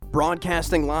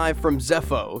broadcasting live from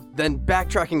Zepho, then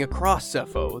backtracking across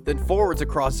Zepho, then forwards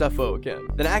across Zepho again,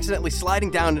 then accidentally sliding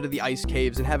down into the ice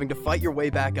caves and having to fight your way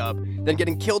back up, then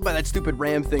getting killed by that stupid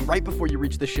ram thing right before you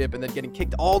reach the ship, and then getting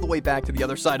kicked all the way back to the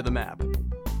other side of the map.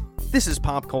 This is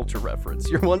Pop Culture Reference,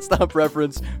 your one-stop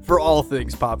reference for all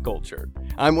things pop culture.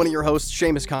 I'm one of your hosts,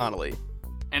 Seamus Connolly.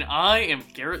 And I am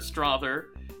Garrett Strother,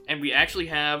 and we actually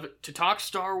have to talk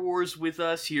Star Wars with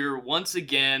us here once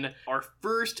again, our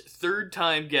first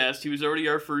third-time guest. He was already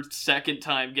our first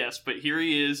second-time guest, but here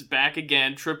he is, back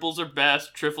again. Triples are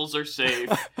best, triples are safe.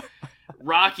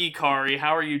 Rocky Karri,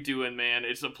 how are you doing, man?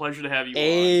 It's a pleasure to have you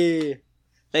on.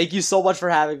 Thank you so much for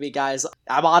having me, guys.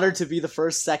 I'm honored to be the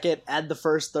first, second, and the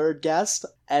first third guest.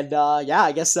 And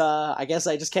I guess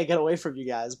I just can't get away from you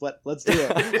guys, but let's do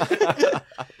it.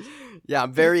 Yeah,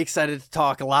 I'm very excited to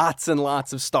talk lots and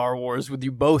lots of Star Wars with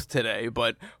you both today,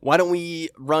 but why don't we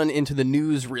run into the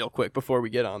news real quick before we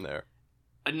get on there?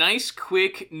 A nice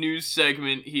quick news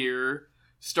segment here,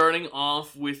 starting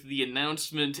off with the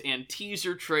announcement and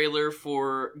teaser trailer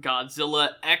for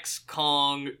Godzilla X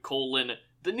Kong: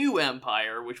 The New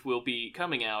Empire, which will be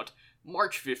coming out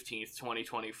March 15th,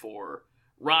 2024.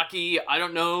 Rocky, I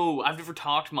don't know, I've never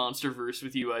talked MonsterVerse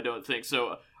with you, I don't think,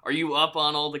 so are you up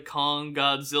on all the Kong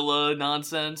Godzilla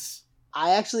nonsense?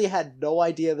 I actually had no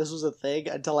idea this was a thing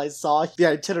until I saw the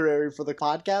itinerary for the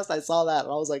podcast. I saw that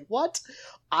and I was like, what?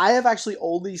 I have actually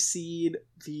only seen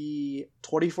the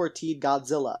 2014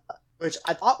 Godzilla, which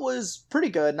I thought was pretty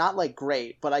good, not like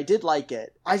great, but I did like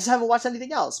it. I just haven't watched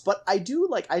anything else, but I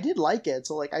did like it,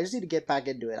 so I just need to get back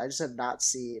into it. I just have not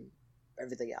seen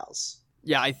everything else.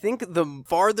 Yeah, I think the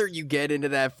farther you get into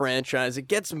that franchise, it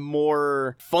gets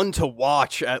more fun to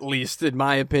watch, at least in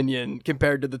my opinion,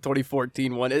 compared to the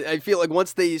 2014 one. I feel like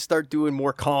once they start doing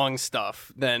more Kong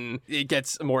stuff, then it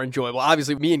gets more enjoyable.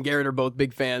 Obviously, me and Garrett are both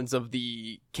big fans of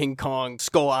the King Kong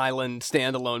Skull Island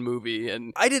standalone movie,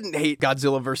 and I didn't hate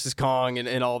Godzilla vs. Kong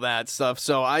and all that stuff,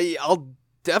 so I'll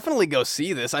definitely go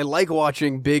see this. I like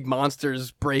watching big monsters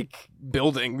break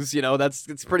buildings,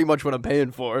 it's pretty much what I'm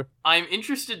paying for. I'm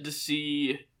interested to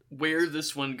see where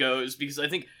this one goes, because I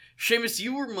think, Seamus,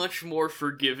 you were much more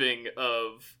forgiving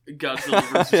of Godzilla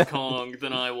vs. Kong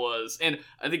than I was, and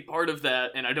I think part of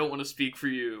that, and I don't want to speak for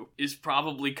you, is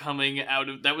probably coming out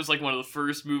of, that was like one of the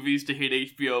first movies to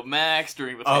hit HBO Max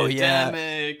during the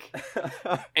pandemic,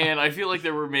 and I feel like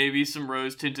there were maybe some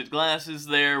rose-tinted glasses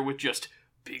there with just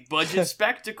big budget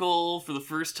spectacle for the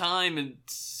first time in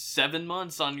 7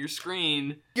 months on your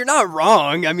screen. You're not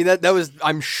wrong. I mean, that was,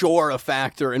 I'm sure, a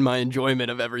factor in my enjoyment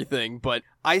of everything, but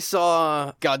I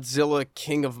saw Godzilla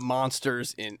King of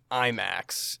Monsters in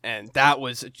IMAX, and that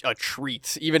was a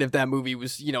treat, even if that movie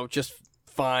was, just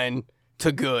fine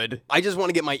to good. I just want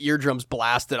to get my eardrums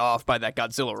blasted off by that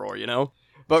Godzilla roar,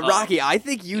 But Rocky, I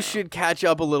think you should catch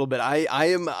up a little bit.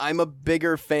 I'm a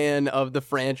bigger fan of the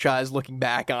franchise looking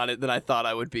back on it than I thought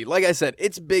I would be. Like I said,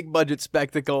 it's big budget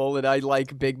spectacle and I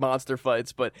like big monster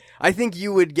fights, but I think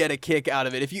you would get a kick out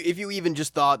of it if you even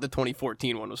just thought the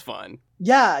 2014 one was fun.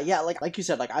 Yeah, like you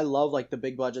said, I love the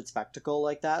big budget spectacle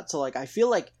like that. So I feel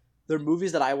like they're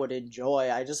movies that I would enjoy.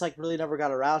 I just really never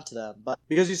got around to them. But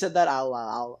because you said that,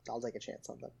 I'll take a chance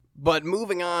on them. But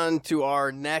moving on to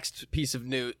our next piece of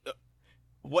news.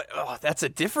 What? Oh, that's a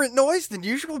different noise than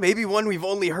usual? Maybe one we've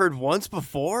only heard once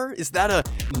before? Is that a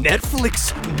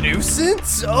Netflix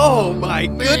nuisance? Oh my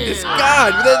goodness,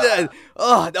 God!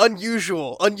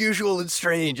 Unusual and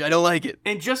strange. I don't like it.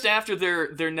 And just after their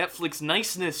Netflix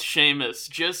niceness, Seamus,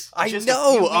 just a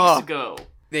few weeks ago.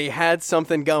 They had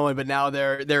something going, but now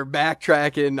they're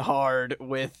backtracking hard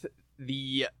with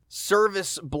the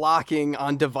service blocking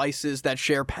on devices that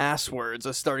share passwords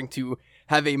are starting to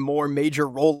have a more major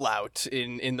rollout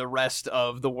in the rest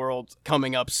of the world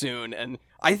coming up soon. And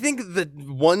I think the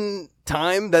one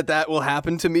time that will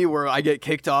happen to me where I get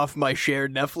kicked off my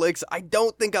shared Netflix, I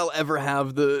don't think I'll ever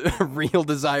have the real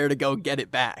desire to go get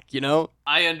it back,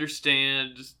 I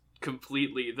understand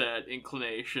completely that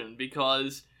inclination,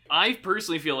 because I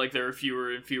personally feel like there are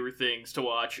fewer and fewer things to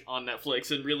watch on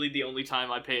Netflix, and really the only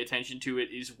time I pay attention to it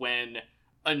is when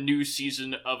a new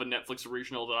season of a Netflix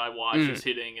original that I watch is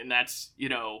hitting, and that's,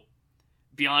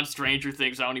 beyond Stranger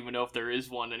Things, I don't even know if there is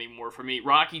one anymore for me.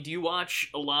 Rocky, do you watch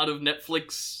a lot of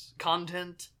Netflix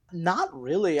content? Not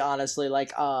really, honestly.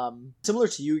 Similar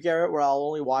to you, Garrett, where I'll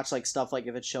only watch stuff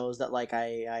if it shows that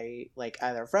I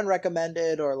either a friend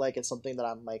recommended or it's something that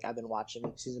I've been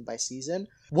watching season by season.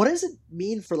 What does it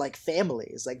mean for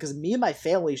families? Because me and my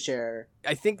family share.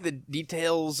 I think the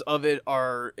details of it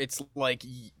are, it's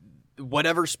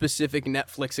whatever specific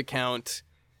Netflix account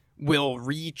will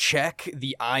recheck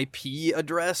the IP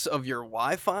address of your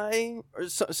Wi-Fi or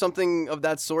something of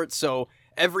that sort. So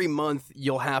every month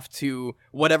you'll have to,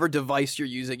 whatever device you're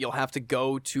using, you'll have to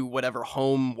go to whatever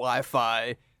home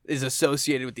Wi-Fi is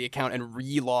associated with the account and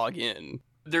re-log in.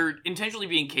 They're intentionally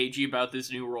being cagey about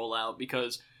this new rollout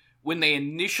because when they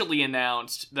initially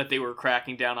announced that they were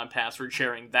cracking down on password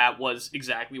sharing, that was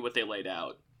exactly what they laid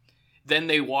out. Then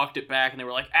they walked it back and they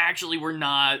were like, actually, we're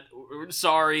not. We're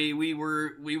sorry, we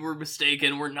were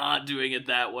mistaken. We're not doing it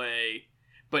that way.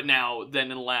 But now,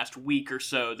 then in the last week or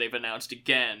so, they've announced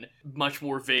again, much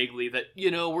more vaguely, that,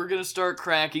 we're going to start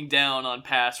cracking down on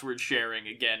password sharing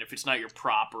again if it's not your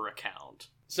proper account.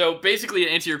 So basically,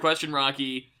 to answer your question,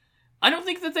 Rocky, I don't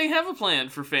think that they have a plan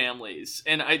for families.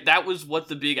 And that was what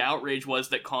the big outrage was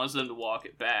that caused them to walk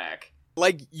it back.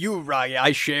 Like you, Rocky,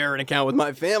 I share an account with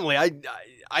my family.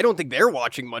 I don't think they're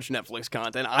watching much Netflix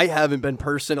content. I haven't been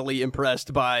personally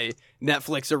impressed by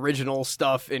Netflix original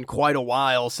stuff in quite a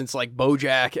while since like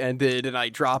BoJack ended and I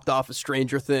dropped off of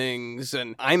Stranger Things,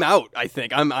 and I'm out. I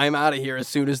think I'm out of here as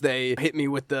soon as they hit me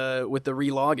with the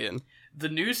re-login. The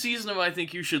new season of I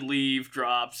Think You Should Leave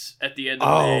drops at the end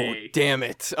of May. Oh, damn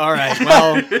it. All right,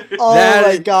 well, oh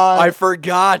my god. I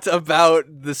forgot about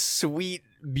the sweet,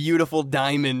 beautiful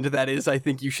diamond that is I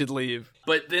Think You Should Leave.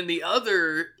 But then the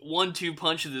other 1-2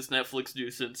 punch of this Netflix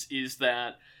nuisance is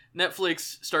that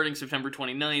Netflix, starting September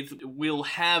 29th, will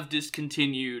have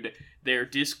discontinued their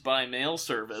disc by mail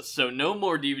service. So no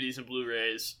more DVDs and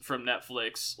Blu-rays from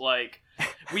Netflix, like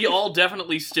we all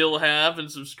definitely still have and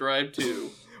subscribe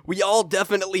to. We all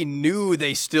definitely knew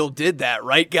they still did that,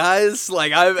 right, guys?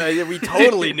 Like, we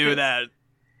totally knew that.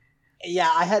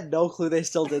 Yeah, I had no clue they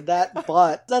still did that,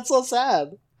 but that's so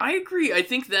sad. I agree. I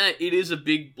think that it is a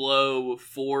big blow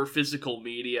for physical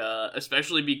media,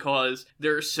 especially because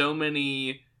there are so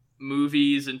many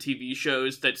movies and TV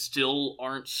shows that still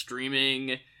aren't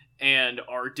streaming and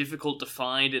are difficult to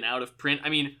find and out of print. I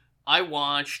mean, I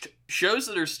watched shows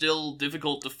that are still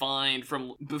difficult to find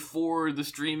from before the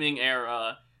streaming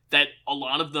era that a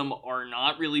lot of them are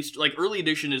not really... like, Early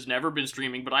Edition has never been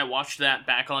streaming, but I watched that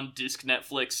back on disc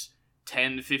Netflix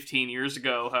 10, 15 years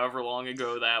ago, however long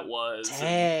ago that was.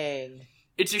 Dang.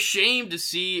 It's a shame to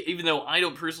see, even though I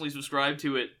don't personally subscribe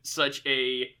to it, such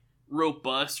a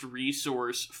robust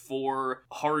resource for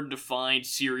hard-to-find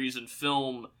series and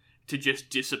film to just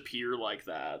disappear like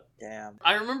that. Damn.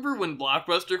 I remember when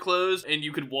Blockbuster closed and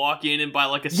you could walk in and buy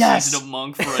like a season of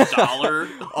Monk for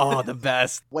 $1. Oh, the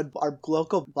best. When our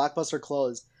local Blockbuster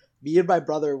closed, me and my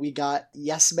brother, we got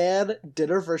Yes Man,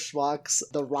 Dinner for Schmucks,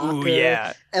 The Rocker, Ooh,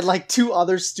 yeah. and like 2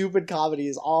 other stupid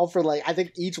comedies, all for like, I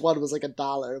think each one was like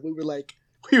 $1. We were like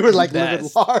living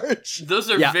large.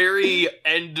 Those are very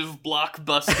end of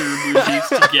Blockbuster movies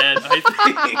to get,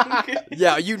 I think.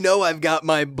 Yeah, I've got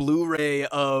my Blu-ray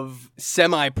of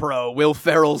Semi-Pro, Will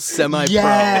Ferrell's Semi-Pro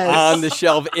on the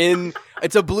shelf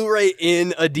it's a Blu-ray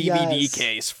in a DVD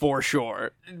case, for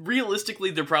sure. Realistically,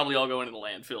 they're probably all going to the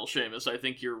landfill, Seamus. I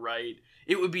think you're right.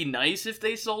 It would be nice if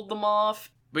they sold them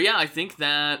off. But yeah, I think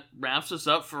that wraps us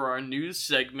up for our news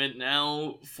segment.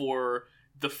 Now for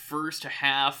the first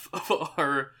half of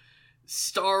our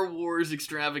Star Wars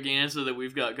extravaganza that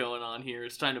we've got going on here.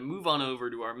 It's time to move on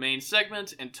over to our main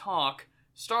segment and talk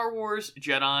Star Wars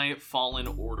Jedi Fallen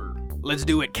Order. Let's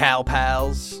do it, Cal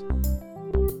Pals.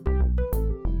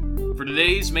 For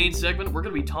today's main segment, we're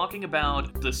going to be talking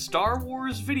about the Star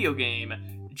Wars video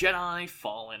game Jedi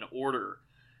Fallen Order.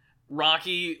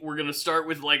 Rocky, we're going to start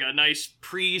with like a nice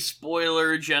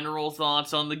pre-spoiler general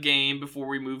thoughts on the game before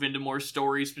we move into more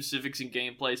story specifics and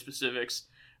gameplay specifics.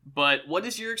 But what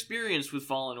is your experience with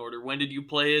Fallen Order? When did you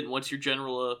play it, and what's your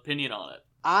general opinion on it?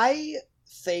 I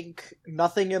think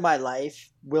nothing in my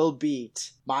life will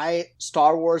beat my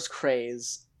Star Wars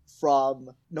craze from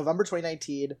November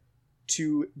 2019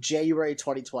 to January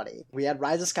 2020. We had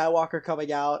Rise of Skywalker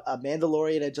coming out,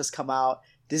 Mandalorian had just come out,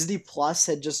 Disney Plus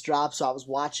had just dropped, so I was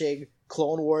watching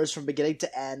Clone Wars from beginning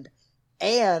to end,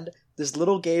 and this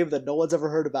little game that no one's ever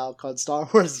heard about called Star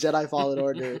Wars Jedi Fallen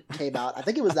Order came out. I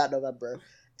think it was that November.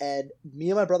 And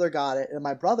me and my brother got it, and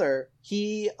my brother,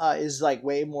 he is like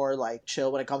way more like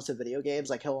chill when it comes to video games.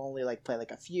 Like he'll only like play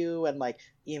like a few, and like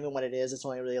even when it's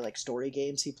only really like story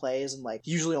games he plays, and like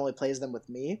usually only plays them with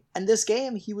me. And this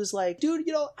game, he was like, dude,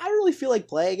 I don't really feel like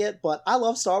playing it, but I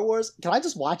love Star Wars. Can I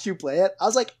just watch you play it? I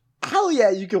was like, hell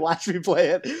yeah, you can watch me play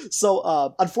it.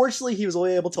 So unfortunately, he was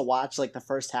only able to watch like the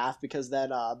first half because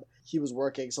then he was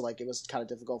working, so like it was kind of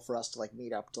difficult for us to like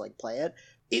meet up to like play it.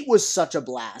 It was such a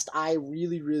blast. I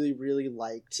really, really, really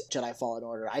liked Jedi Fallen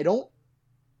Order. I don't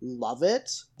love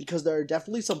it, because there are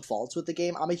definitely some faults with the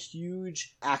game. I'm a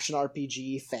huge action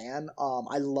RPG fan.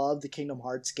 I love the Kingdom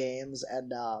Hearts games,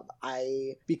 and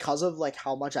because of like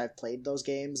how much I've played those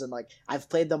games, and like I've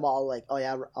played them all like, oh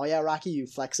yeah, Rocky, you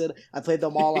flex it. I played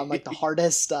them all on like the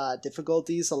hardest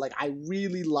difficulty, so like I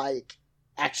really like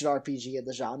action RPG in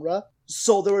the genre.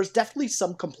 So there was definitely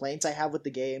some complaints I have with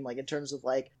the game, like in terms of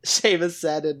like Seamus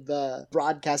said in the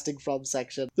broadcasting from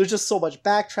section. There's just so much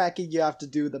backtracking you have to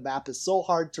do. The map is so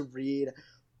hard to read,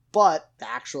 but the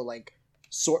actual like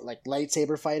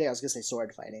lightsaber fighting, I was gonna say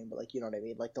sword fighting, but like, you know what I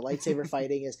mean? Like the lightsaber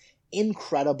fighting is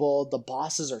incredible. The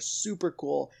bosses are super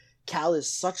cool. Cal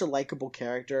is such a likable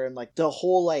character, and like the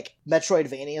whole like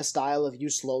Metroidvania style of you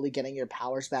slowly getting your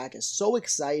powers back is so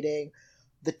exciting.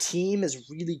 The team is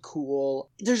really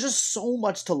cool. There's just so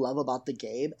much to love about the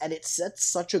game, and it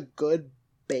sets such a good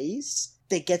base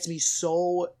that gets me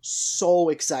so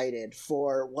excited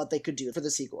for what they could do for the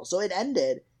sequel. So it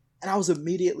ended, and I was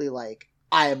immediately like,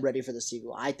 I am ready for the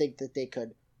sequel. I think that they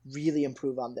could really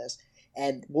improve on this.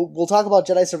 And we'll talk about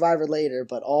Jedi Survivor later,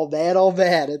 but oh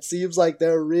man, it seems like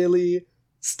they're really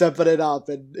stepping it up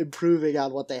and improving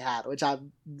on what they had, which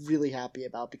I'm really happy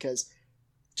about, because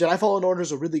Jedi Fallen Order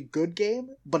is a really good game,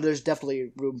 but there's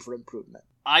definitely room for improvement.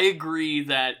 I agree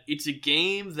that it's a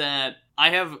game that I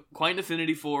have quite an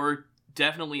affinity for,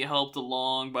 definitely helped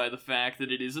along by the fact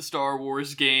that it is a Star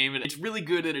Wars game, and it's really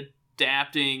good at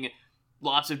adapting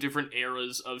lots of different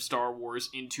eras of Star Wars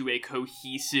into a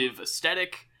cohesive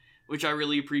aesthetic, which I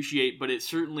really appreciate, but it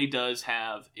certainly does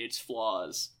have its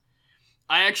flaws.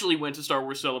 I actually went to Star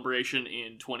Wars Celebration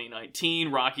in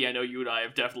 2019. Rocky, I know you and I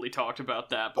have definitely talked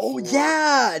about that before. Oh,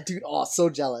 yeah! Dude, so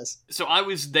jealous. So I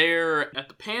was there at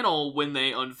the panel when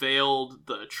they unveiled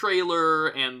the trailer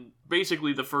and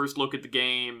basically the first look at the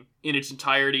game in its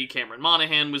entirety. Cameron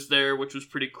Monaghan was there, which was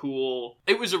pretty cool.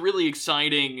 It was a really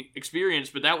exciting experience,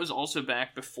 but that was also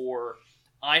back before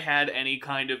I had any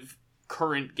kind of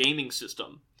current gaming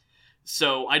system.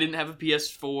 So I didn't have a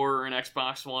PS4 or an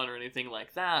Xbox One or anything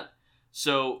like that.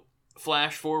 So,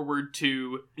 flash forward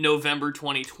to November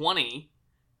 2020,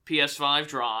 PS5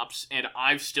 drops, and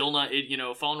I've still not,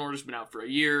 Fallen Order's been out for a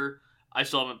year, I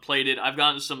still haven't played it, I've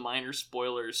gotten some minor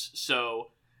spoilers,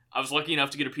 so I was lucky enough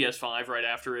to get a PS5 right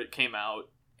after it came out,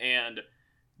 and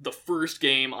the first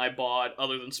game I bought,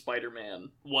 other than Spider-Man,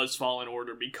 was Fallen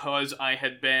Order, because I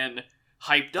had been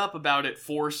hyped up about it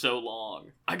for so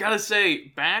long. I gotta say,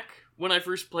 back when I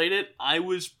first played it, I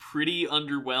was pretty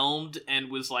underwhelmed and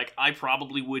was like, I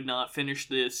probably would not finish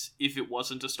this if it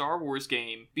wasn't a Star Wars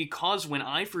game, because when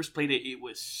I first played it, it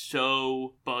was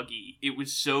so buggy. It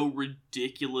was so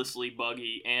ridiculously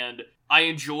buggy, and I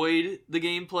enjoyed the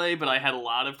gameplay, but I had a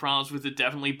lot of problems with it.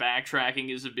 Definitely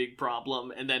backtracking is a big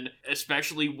problem, and then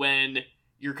especially when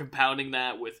you're compounding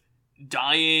that with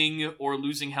dying or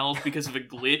losing health because of a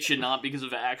glitch and not because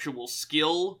of actual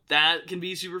skill, that can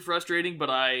be super frustrating.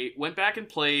 But I went back and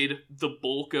played the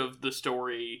bulk of the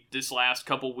story this last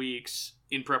couple weeks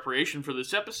in preparation for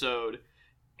this episode,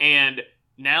 and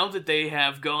now that they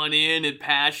have gone in and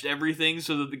patched everything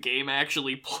so that the game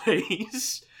actually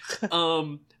plays,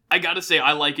 I gotta say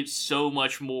I like it so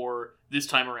much more this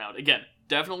time around. Again,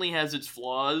 definitely has its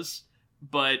flaws,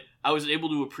 but I was able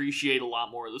to appreciate a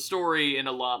lot more of the story and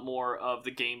a lot more of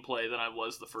the gameplay than I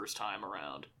was the first time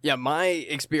around. Yeah, my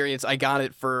experience, I got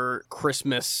it for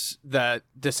Christmas that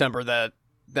December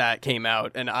that came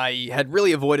out, and I had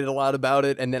really avoided a lot about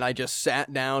it, and then I just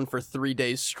sat down for 3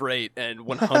 days straight and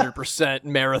 100%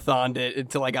 marathoned it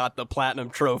until I got the Platinum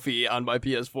Trophy on my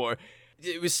PS4.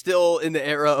 It was still in the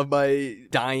era of my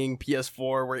dying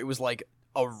PS4 where it was like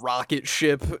a rocket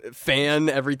ship fan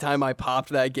every time I popped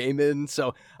that game in,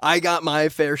 so I got my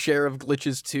fair share of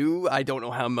glitches too. I don't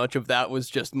know how much of that was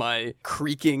just my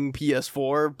creaking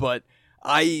PS4, but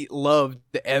I loved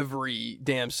every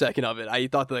damn second of it. I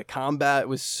thought the combat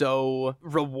was so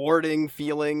rewarding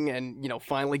feeling, and,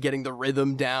 finally getting the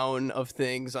rhythm down of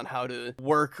things on how to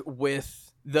work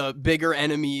with the bigger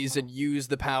enemies and use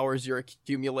the powers you're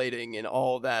accumulating and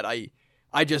all that.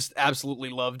 I just absolutely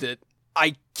loved it.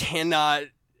 I cannot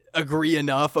agree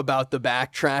enough about the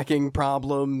backtracking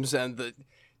problems and the,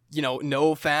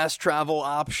 no fast travel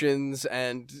options,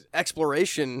 and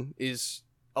exploration is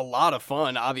a lot of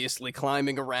fun, obviously,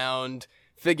 climbing around,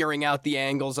 figuring out the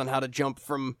angles on how to jump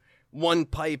from one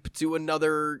pipe to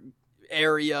another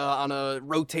area on a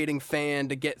rotating fan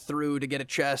to get through to get a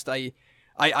chest.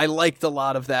 I liked a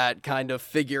lot of that kind of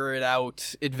figure it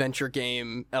out adventure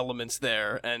game elements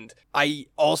there. And I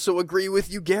also agree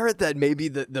with you, Garrett, that maybe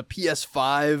the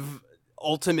PS5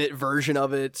 ultimate version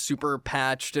of it, super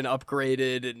patched and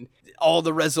upgraded, and all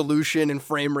the resolution and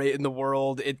frame rate in the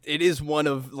world. It is one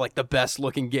of like the best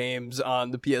looking games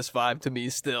on the PS5 to me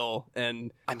still,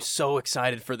 and I'm so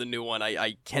excited for the new one.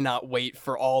 I cannot wait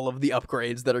for all of the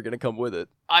upgrades that are going to come with it.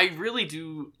 I really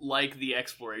do like the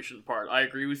exploration part. I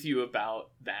agree with you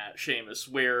about that, Seamus,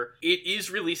 where it is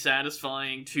really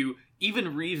satisfying to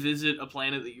even revisit a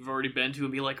planet that you've already been to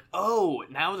and be like, oh,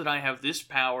 now that I have this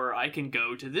power, I can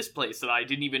go to this place that I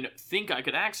didn't even think I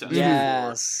could access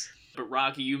Yes. before. But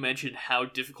Rocky, you mentioned how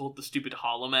difficult the stupid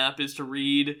holomap is to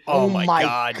read. Oh my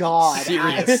my God.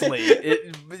 Seriously.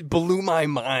 It blew my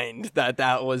mind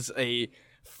that was a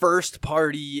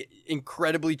first-party,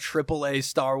 incredibly AAA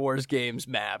Star Wars games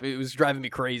map. It was driving me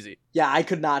crazy. Yeah, I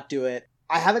could not do it.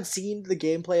 I haven't seen the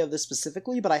gameplay of this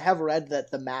specifically, but I have read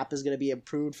that the map is going to be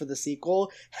improved for the sequel.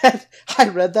 And I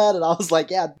read that and I was like,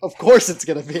 yeah, of course it's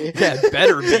going to be. Yeah, it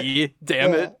better be.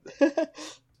 Damn it.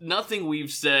 Nothing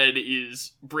we've said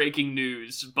is breaking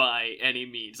news by any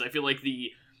means. I feel like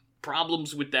the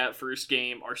problems with that first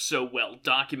game are so well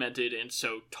documented and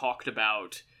so talked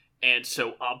about and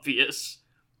so obvious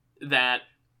that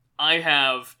I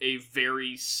have a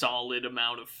very solid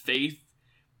amount of faith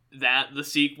that the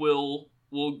sequel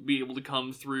will be able to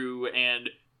come through and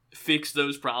fix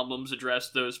those problems, address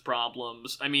those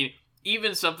problems. I mean,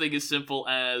 even something as simple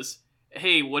as,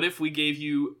 hey, what if we gave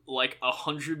you like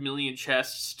 100 million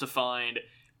chests to find,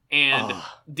 and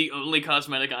the only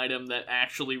cosmetic item that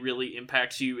actually really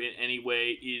impacts you in any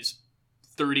way is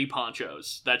 30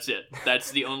 ponchos. That's it.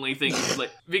 That's the only thing.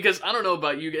 Like, because I don't know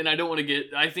about you, and I don't want to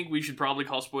get... I think we should probably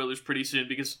call spoilers pretty soon,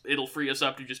 because it'll free us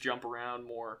up to just jump around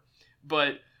more.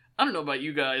 But I don't know about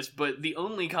you guys, but the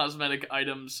only cosmetic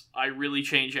items I really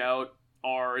change out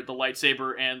are the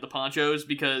lightsaber and the ponchos,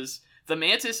 because the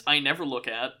mantis I never look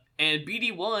at, and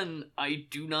BD1, I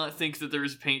do not think that there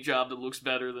is a paint job that looks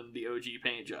better than the OG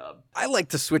paint job. I like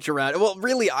to switch around. Well,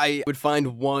 really, I would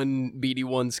find one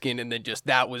BD1 skin, and then just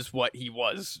that was what he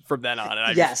was from then on, and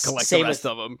I just collect the rest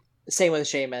of them. Same with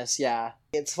Seamus, yeah.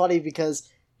 It's funny because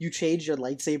you change your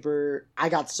lightsaber. I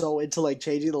got so into like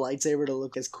changing the lightsaber to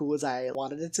look as cool as I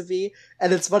wanted it to be.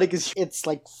 And it's funny because it's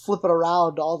like flipping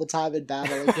around all the time in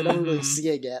battle. Like, you're never really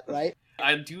seeing it, right?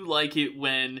 I do like it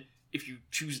when, if you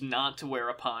choose not to wear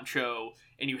a poncho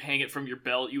and you hang it from your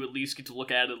belt, you at least get to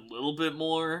look at it a little bit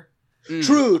more.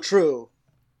 True.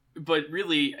 But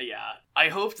really, yeah, I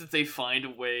hope that they find a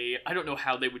way. I don't know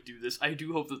how they would do this. I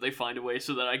do hope that they find a way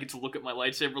so that I get to look at my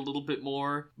lightsaber a little bit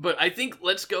more. But I think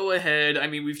let's go ahead. I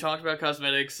mean, we've talked about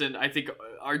cosmetics, and I think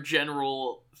our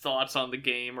general thoughts on the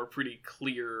game are pretty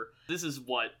clear. This is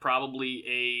probably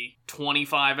a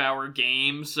 25-hour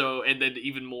game, so, and then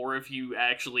even more if you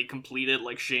actually complete it,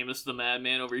 like Seamus the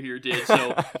Madman over here did.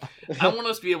 So I want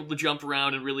us to be able to jump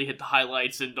around and really hit the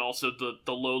highlights and also the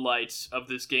lowlights of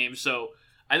this game. So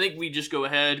I think we just go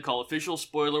ahead, call official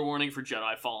spoiler warning for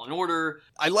Jedi Fallen Order.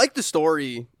 I like the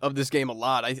story of this game a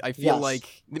lot. I feel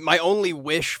like my only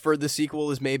wish for the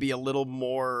sequel is maybe a little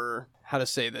more, how to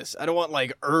say this? I don't want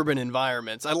like urban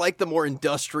environments. I like the more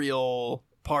industrial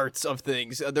parts of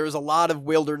things. There's a lot of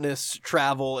wilderness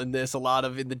travel in this, a lot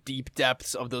of in the deep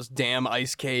depths of those damn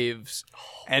ice caves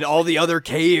and all the other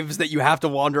caves that you have to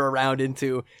wander around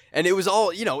into. And it was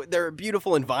all, there are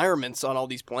beautiful environments on all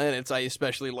these planets. I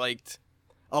especially liked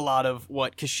a lot of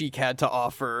what Kashyyyk had to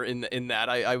offer in that.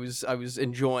 I was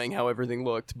enjoying how everything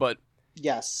looked, but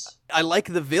yes, I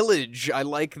like the village. I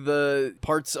like the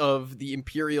parts of the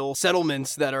Imperial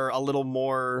settlements that are a little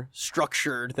more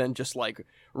structured than just like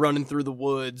running through the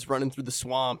woods, running through the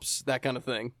swamps, that kind of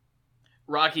thing.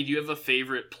 Rocky, do you have a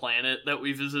favorite planet that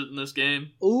we visit in this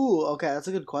game? Ooh, okay, that's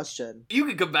a good question. You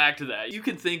can come back to that. You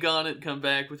can think on it and come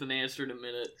back with an answer in a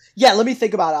minute. Yeah, let me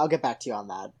think about it. I'll get back to you on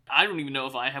that. I don't even know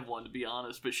if I have one, to be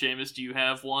honest, but Seamus, do you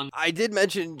have one? I did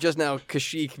mention just now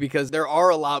Kashyyyk because there are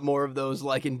a lot more of those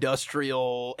like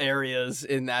industrial areas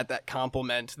in that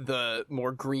complement the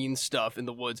more green stuff in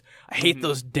the woods. I hate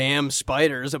those damn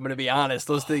spiders, I'm going to be honest.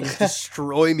 Those things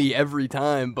destroy me every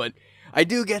time, but I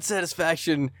do get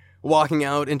satisfaction walking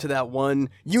out into that one,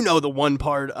 the one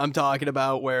part I'm talking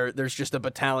about where there's just a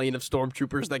battalion of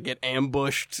stormtroopers that get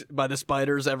ambushed by the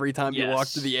spiders every time you walk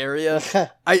through the area.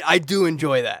 I do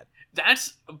enjoy that.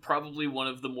 That's probably one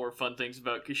of the more fun things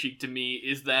about Kashyyyk to me,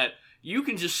 is that you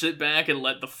can just sit back and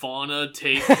let the fauna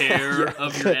take care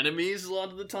of your enemies a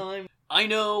lot of the time. I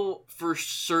know for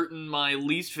certain my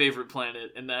least favorite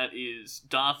planet, and that is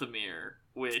Dathomir,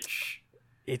 which...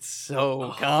 It's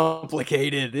so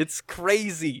complicated. It's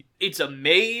crazy. It's a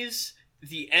maze.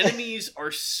 The enemies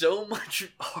are so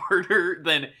much harder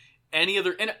than any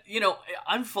other, and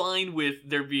I'm fine with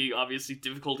there being obviously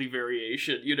difficulty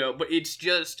variation, but it's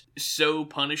just so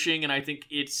punishing, and I think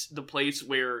it's the place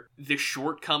where the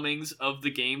shortcomings of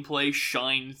the gameplay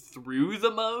shine through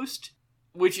the most,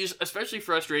 which is especially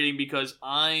frustrating because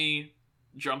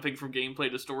jumping from gameplay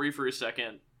to story for a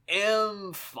second,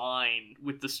 am fine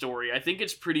with the story. I think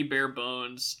it's pretty bare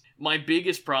bones. My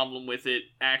biggest problem with it,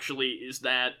 actually, is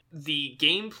that the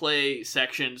gameplay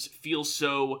sections feel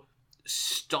so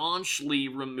staunchly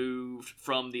removed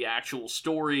from the actual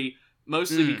story,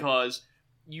 mostly because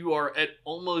you are at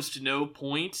almost no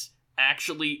point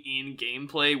actually in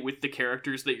gameplay with the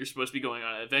characters that you're supposed to be going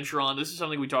on an adventure on. This is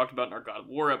something we talked about in our God of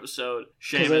War episode.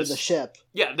 Because they're the ship.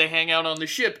 Yeah, they hang out on the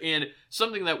ship, and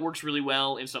something that works really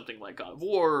well in something like God of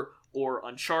War or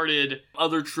Uncharted,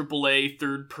 other AAA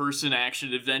third-person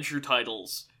action-adventure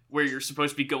titles where you're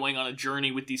supposed to be going on a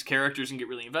journey with these characters and get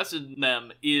really invested in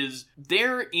them, is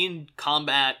they're in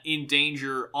combat, in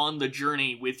danger, on the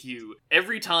journey with you.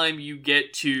 Every time you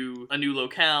get to a new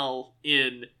locale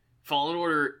in Fallen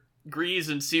Order, Grease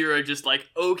and Cere are just like,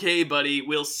 okay, buddy,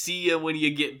 we'll see you when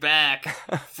you get back.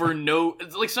 For no...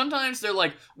 Like, sometimes they're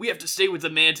like, we have to stay with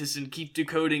the Mantis and keep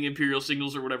decoding Imperial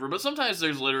signals or whatever, but sometimes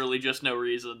there's literally just no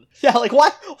reason. Yeah, like, why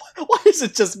is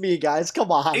it just me, guys?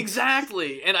 Come on.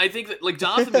 Exactly. And I think that, like,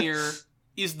 Dathomir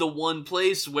is the one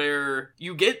place where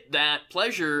you get that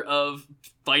pleasure of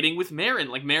fighting with Merrin.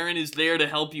 Like, Merrin is there to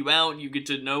help you out, and you get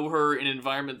to know her in an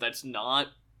environment that's not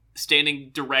standing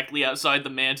directly outside the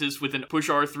Mantis with an push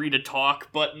R3 to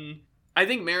talk button. I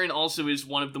think Merrin also is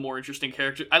one of the more interesting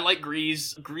characters. I like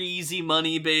Grease. Greasy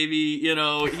money, baby.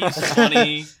 He's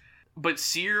funny. But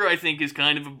Cere, I think, is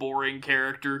kind of a boring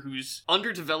character who's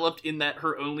underdeveloped in that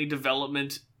her only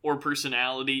development or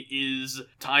personality is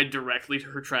tied directly to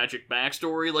her tragic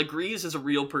backstory. Like, Grease has a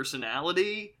real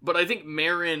personality, but I think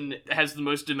Merrin has the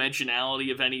most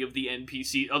dimensionality of any of the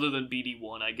NPCs, other than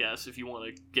BD1, I guess, if you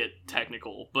want to get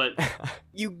technical. But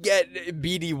you get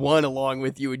BD1 along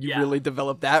with you, and you really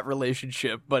develop that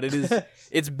relationship. But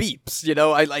it's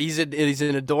beeps, he's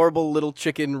an adorable little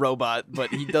chicken robot,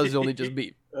 but he does only just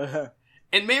beep.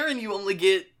 And Merrin you only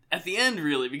get at the end,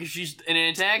 really, because she's an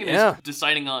antagonist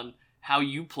deciding on how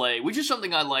you play, which is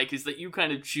something I like, is that you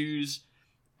kind of choose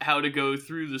how to go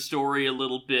through the story a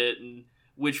little bit and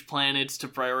which planets to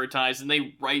prioritize, and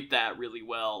they write that really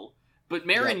well. But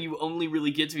Merrin, you only really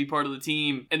get to be part of the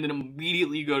team, and then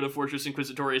immediately you go to Fortress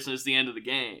Inquisitorius, and it's the end of the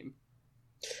game.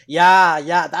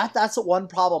 Yeah, that's one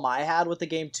problem I had with the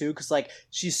game too, because like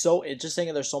she's so interesting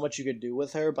and there's so much you could do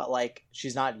with her, but like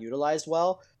she's not utilized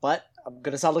well. But I'm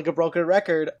gonna sound like a broken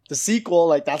record. The sequel,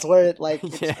 like that's where it like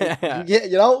we're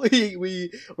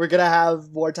gonna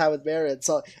have more time with Merrin.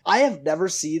 So I have never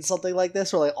seen something like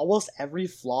this where like almost every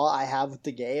flaw I have with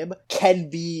the game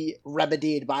can be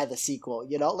remedied by the sequel.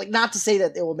 Like not to say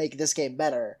that it will make this game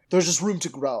better. There's just room to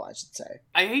grow, I should say.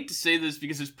 I hate to say this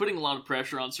because it's putting a lot of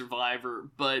pressure on Survivor,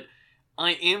 but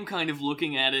I am kind of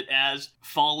looking at it as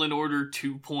Fallen Order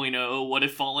 2.0. What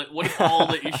if all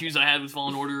the issues I had with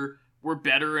Fallen Order were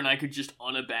better and I could just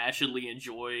unabashedly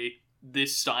enjoy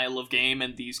this style of game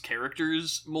and these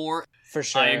characters more? For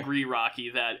sure. I agree, Rocky,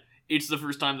 that it's the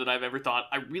first time that I've ever thought,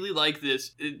 I really like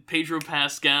this. Pedro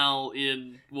Pascal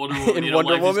in Wonder Woman.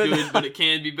 Wonder Woman? Life is good, but it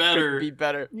can be better. Could be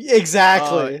better.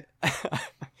 Exactly.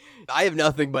 I have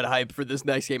nothing but hype for this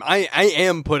next game. I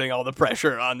am putting all the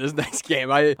pressure on this next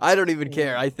game. I don't even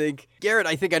care. I think, Garrett,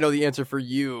 I know the answer for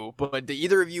you, but do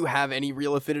either of you have any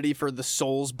real affinity for the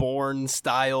Soulsborne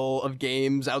style of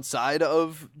games outside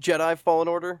of Jedi Fallen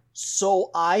Order? So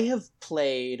I have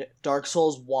played Dark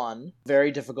Souls 1,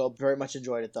 very difficult, very much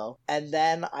enjoyed it though. And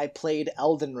then I played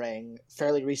Elden Ring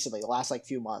fairly recently, the last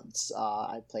few months.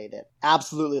 I played it.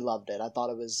 Absolutely loved it. I thought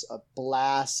it was a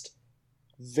blast.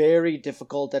 Very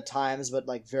difficult at times, but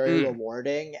like very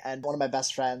rewarding. And one of my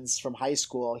best friends from high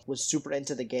school was super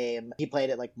into the game. He played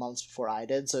it like months before I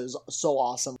did, so it was so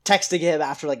awesome. Texting him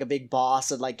after like a big boss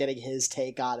and like getting his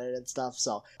take on it and stuff.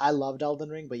 So I loved Elden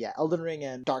Ring, but yeah, Elden Ring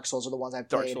and Dark Souls are the ones I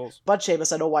played. But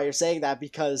Seamus, I know why you're saying that,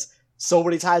 because so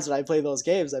many times when I play those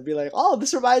games, I'd be like, oh,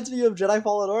 this reminds me of Jedi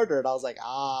Fallen Order. And I was like,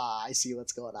 I see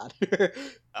what's going on here.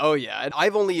 Oh yeah, and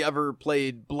I've only ever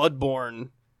played Bloodborne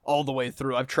all the way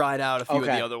through. I've tried out a few of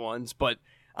the other ones, but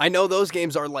I know those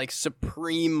games are like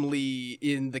supremely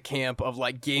in the camp of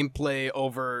like gameplay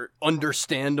over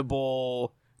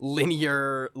understandable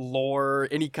linear lore,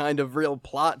 any kind of real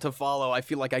plot to follow. I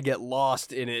feel like I get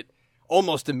lost in it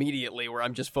almost immediately, where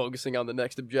I'm just focusing on the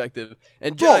next objective.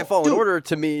 And Jedi Fallen Order,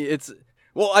 to me, it's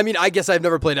Well, I mean, I guess I've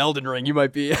never played Elden Ring. You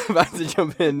might be about to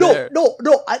jump in there. No,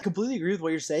 I completely agree with what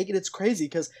you're saying, and it's crazy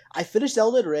because I finished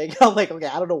Elden Ring. I'm like, okay,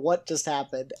 I don't know what just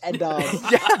happened, and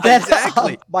yeah,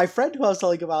 exactly. My friend who I was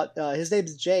telling about, his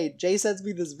name's Jay. Jay sends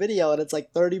me this video, and it's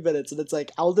like 30 minutes, and it's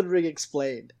like Elden Ring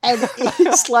explained, and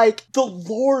it's like the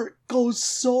lore goes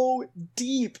so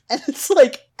deep, and it's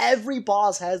like every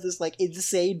boss has this like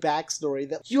insane backstory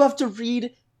that you have to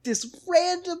read this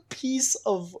random piece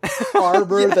of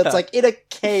armor that's like in a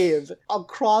cave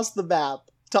across the map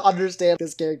to understand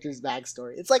this character's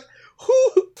backstory. It's like,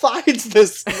 who finds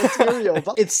this material?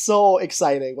 But it's so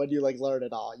exciting when you like learn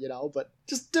it all, but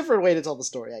just different way to tell the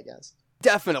story, I guess.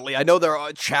 Definitely. I know there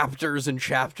are chapters and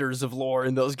chapters of lore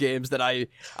in those games that I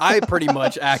pretty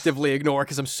much actively ignore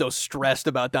because I'm so stressed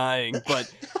about dying.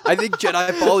 But I think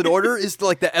Jedi Fallen Order is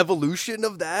like the evolution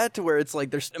of that, where it's like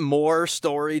there's more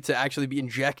story to actually be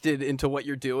injected into what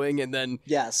you're doing. And then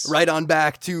right on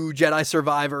back to Jedi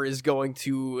Survivor is going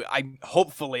to, I'm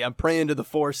praying to the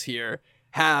Force here,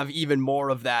 have even more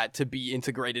of that to be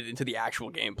integrated into the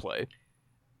actual gameplay.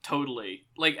 Totally.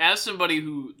 Like, as somebody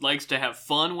who likes to have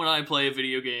fun when I play a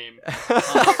video game...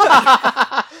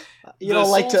 you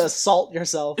don't like to assault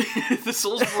yourself. The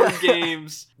Soulsborne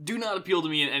games do not appeal to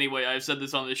me in any way. I've said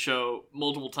this on this show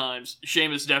multiple times.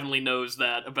 Seamus definitely knows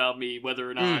that about me, whether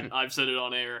or not I've said it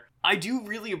on air. I do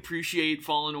really appreciate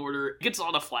Fallen Order. It gets a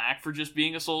lot of flack for just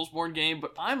being a Soulsborne game,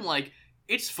 but I'm like,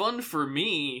 it's fun for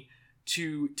me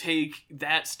to take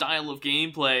that style of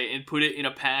gameplay and put it in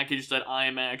a package that I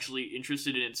am actually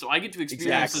interested in. So I get to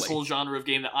experience this whole genre of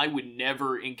game that I would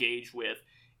never engage with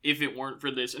if it weren't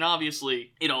for this. And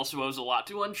obviously, it also owes a lot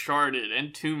to Uncharted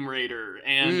and Tomb Raider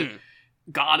and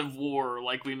God of War,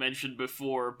 like we mentioned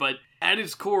before. But at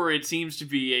its core, it seems to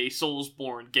be a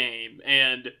Soulsborne game.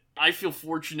 And I feel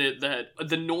fortunate that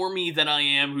the normie that I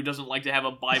am, who doesn't like to have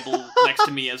a Bible next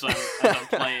to me as I'm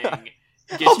playing,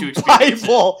 gets to experience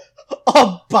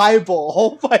A Bible.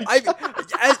 Oh my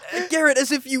god. Garrett,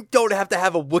 as if you don't have to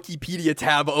have a Wikipedia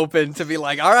tab open to be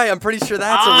like, all right, I'm pretty sure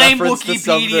that's a reference to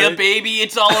something. I'm Wikipedia, baby.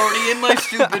 It's already in my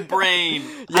stupid brain.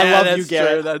 I love you,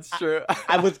 Garrett. That's true.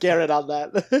 I'm with Garrett on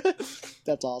that.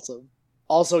 That's awesome.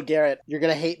 Also, Garrett, you're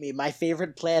going to hate me. My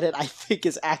favorite planet, I think,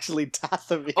 is actually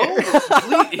Dathomir. Oh,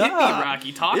 please hit me,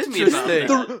 Rocky. Talk to me about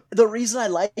that. The reason I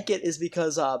like it is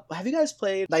because, have you guys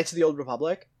played Knights of the Old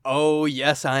Republic? Oh,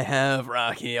 yes, I have,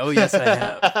 Rocky. Oh, yes, I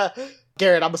have.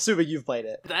 Garrett, I'm assuming you've played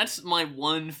it. That's my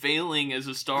one failing as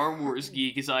a Star Wars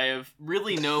geek, is I have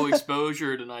really no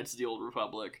exposure to Knights of the Old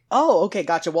Republic. Oh, okay,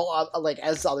 gotcha. Well, like,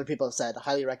 as other people have said,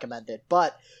 highly recommend it.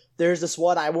 But there's this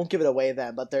one, I won't give it away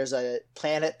then, but there's a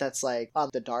planet that's, like,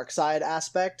 on the dark side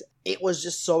aspect. It was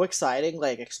just so exciting,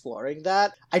 like, exploring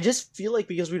that. I just feel like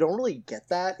because we don't really get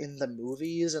that in the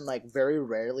movies and, like, very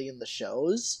rarely in the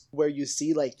shows, where you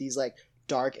see, like, these, like,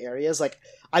 dark areas. Like,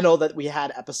 I know that we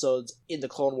had episodes in the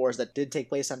Clone Wars that did take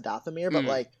place on Dathomir, but,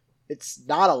 like, it's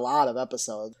not a lot of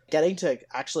episodes. Getting to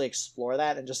actually explore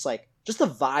that and just, like, just the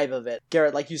vibe of it.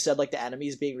 Garrett, like you said, like, the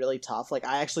enemies being really tough, like,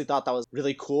 I actually thought that was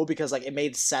really cool because, like, it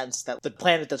made sense that the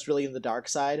planet that's really in the dark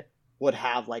side would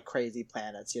have, like, crazy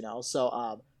planets,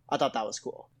 So, I thought that was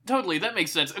cool. Totally, that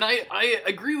makes sense. And I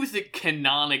agree with it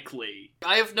canonically.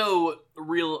 I have no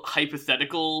real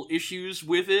hypothetical issues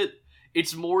with it.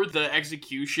 It's more the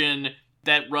execution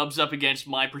that rubs up against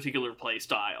my particular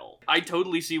playstyle. I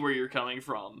totally see where you're coming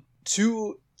from.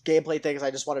 Two gameplay things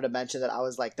I just wanted to mention that I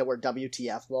was like, there were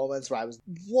WTF moments where I was,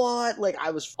 what? Like,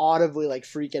 I was audibly, like,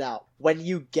 freaking out. When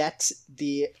you get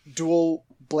the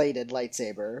dual-bladed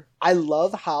lightsaber, I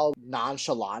love how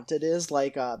nonchalant it is.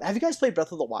 Like, have you guys played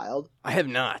Breath of the Wild? I have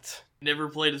not. Never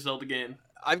played a Zelda game.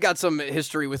 I've got some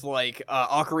history with, like,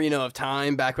 Ocarina of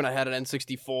Time back when I had an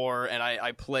N64, and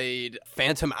I played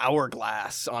Phantom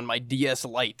Hourglass on my DS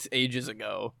Lite ages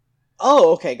ago.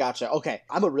 Oh, okay, gotcha. Okay,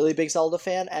 I'm a really big Zelda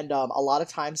fan, and a lot of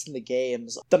times in the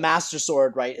games, the Master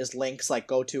Sword, right, is Link's, like,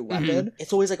 go-to weapon. Mm-hmm.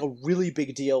 It's always, like, a really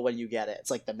big deal when you get it. It's,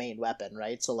 like, the main weapon,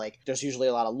 right? So, like, there's usually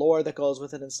a lot of lore that goes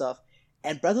with it and stuff.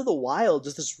 And Breath of the Wild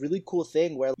is this really cool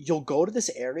thing where you'll go to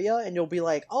this area and you'll be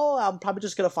like, oh, I'm probably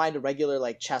just going to find a regular,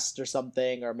 like, chest or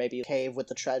something, or maybe a cave with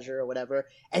the treasure or whatever.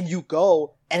 And you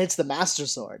go, and it's the Master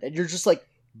Sword. And you're just like,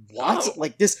 what? Oh.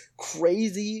 Like, this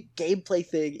crazy gameplay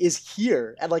thing is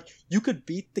here. And, like, you could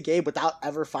beat the game without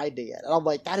ever finding it. And I'm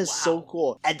like, that is so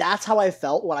cool. And that's how I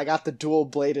felt when I got the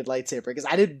dual-bladed lightsaber, because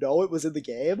I didn't know it was in the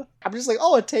game. I'm just like,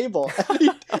 oh, a table.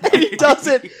 And he does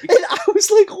it. And I was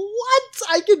like, what?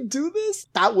 I can do this?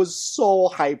 That was so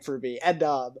hype for me. And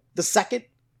the second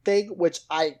thing, which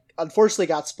I unfortunately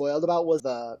got spoiled about was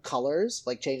the colors,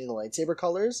 like changing the lightsaber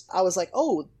colors. I was like,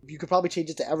 oh, you could probably change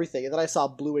it to everything. And then I saw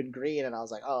blue and green and I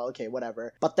was like, oh, okay,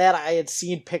 whatever. But then I had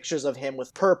seen pictures of him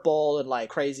with purple and like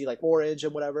crazy like orange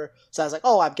and whatever. So I was like,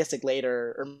 oh, I'm guessing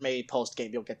later or maybe post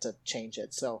game you'll get to change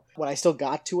it. So when I still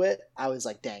got to it, I was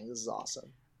like, dang, this is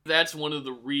awesome. That's one of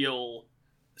the real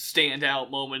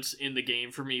standout moments in the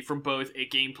game for me from both a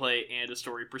gameplay and a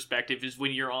story perspective is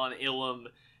when you're on Ilum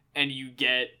and you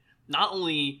get not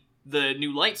only the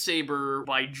new lightsaber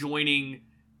by joining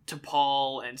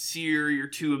T'Pol and Seer, your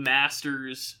two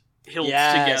masters, hilts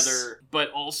together, but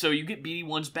also you get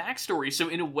BD1's backstory. So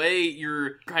in a way,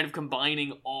 you're kind of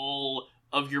combining all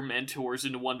of your mentors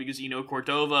into one, because Eno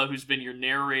Cordova, who's been your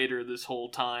narrator this whole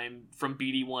time from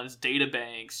BD1's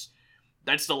databanks,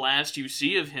 that's the last you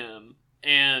see of him.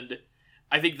 And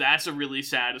I think that's a really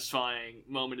satisfying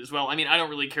moment as well. I mean, I don't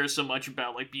really care so much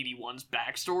about, like, BD1's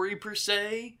backstory per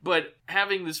se, but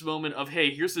having this moment of,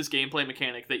 hey, here's this gameplay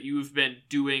mechanic that you've been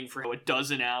doing for a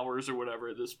dozen hours or whatever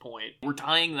at this point. We're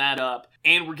tying that up,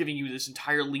 and we're giving you this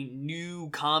entirely new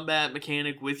combat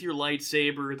mechanic with your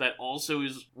lightsaber that also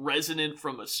is resonant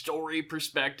from a story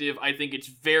perspective. I think it's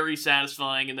very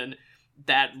satisfying, and then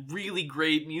that really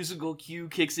great musical cue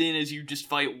kicks in as you just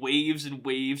fight waves and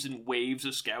waves and waves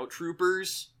of scout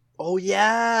troopers. Oh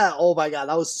yeah! Oh my god,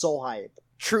 that was so hype.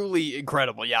 Truly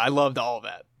incredible. Yeah, I loved all of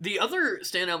that. The other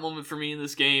standout moment for me in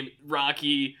this game,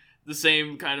 Rocky, the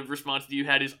same kind of response that you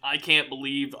had is, I can't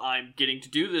believe I'm getting to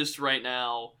do this right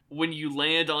now. When you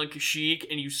land on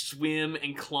Kashyyyk and you swim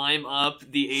and climb up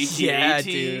the AT-AT. Yeah,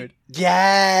 dude.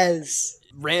 Yes!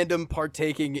 Random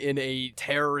partaking in a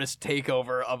terrorist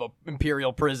takeover of an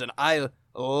Imperial prison. I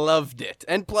loved it.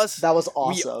 And plus, that was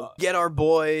awesome. We get our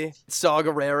boy, Saw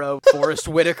Gerrera, Forrest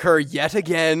Whitaker, yet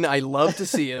again. I love to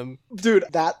see him. Dude,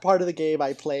 that part of the game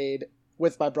I played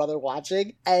with my brother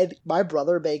watching, and my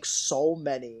brother makes so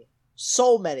many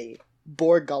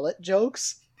Bor Gullet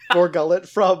jokes. Bor Gullet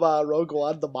from Rogue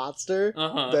One, the monster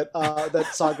that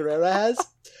Saw Gerrera has.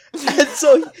 And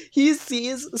so he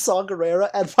sees Saw Gerrera,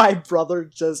 and my brother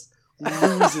just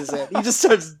loses it. He just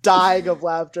starts dying of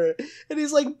laughter. And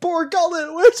he's like, Bor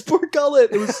Gullet, where's Bor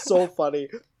Gullet? It was so funny.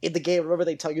 In the game, remember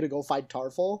they tell you to go find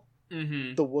Tarful?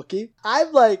 Mm-hmm. The Wookiee?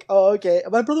 I'm like, oh, okay.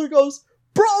 And my brother goes,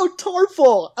 bro,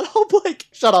 Tarful! And I'm like,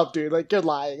 shut up, dude. Like, you're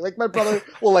lying. Like, my brother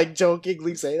will, like,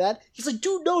 jokingly say that. He's like,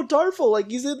 dude, no, Tarful.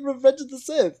 Like, he's in Revenge of the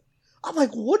Sith. I'm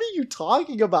like, what are you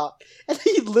talking about? And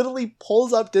he literally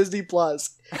pulls up Disney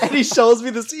Plus and he shows me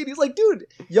the scene. He's like, dude,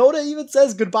 Yoda even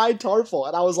says goodbye, Tarful.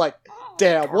 And I was like,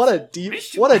 damn, what a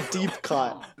deep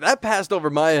cut. That passed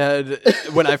over my head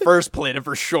when I first played it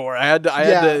for sure. I had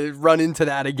to run into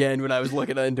that again when I was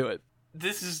looking into it.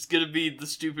 This is gonna be the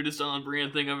stupidest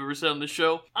on-brand thing I've ever said on the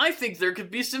show. I think there could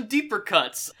be some deeper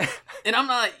cuts. And I'm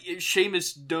not...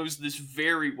 Seamus knows this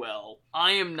very well.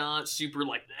 I am not super,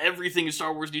 like, everything in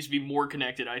Star Wars needs to be more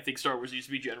connected. I think Star Wars needs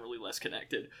to be generally less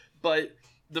connected. But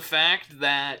the fact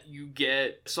that you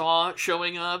get Saw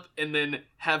showing up and then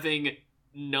having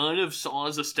none of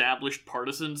Saw's established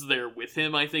partisans there with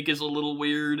him, I think is a little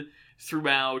weird.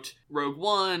 Throughout Rogue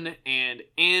One and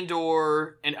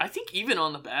Andor, and I think even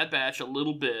on the Bad Batch a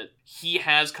little bit, he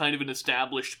has kind of an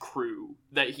established crew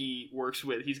that he works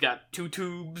with. He's got two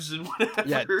tubes and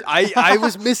whatever. Yeah, I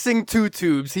was missing two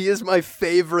tubes. He is my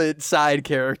favorite side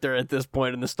character at this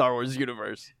point in the Star Wars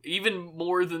universe. Even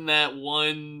more than that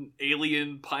one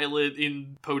alien pilot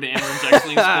in Poe Dameron's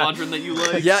X-Wing Squadron that you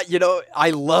like. Yeah, you know,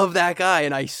 I love that guy,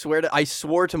 and I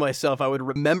swore to myself I would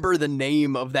remember the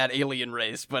name of that alien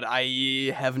race, but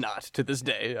I have not to this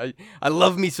day. I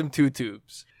love me some two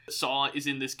tubes. Saw is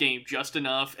in this game just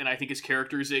enough, and I think his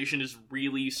characterization is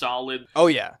really solid. Oh,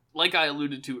 yeah. Like I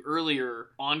alluded to earlier,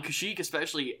 on Kashyyyk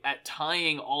especially, at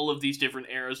tying all of these different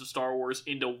eras of Star Wars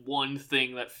into one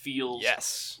thing that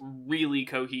feels really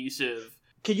cohesive.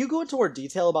 Can you go into more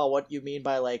detail about what you mean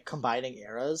by, like, combining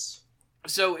eras?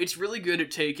 So, it's really good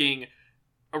at taking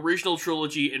original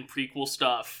trilogy and prequel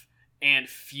stuff and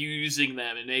fusing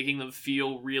them and making them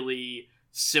feel really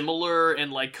similar and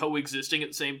like coexisting at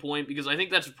the same point, because I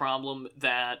think that's a problem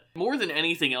that more than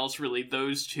anything else really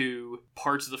those two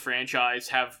parts of the franchise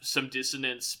have some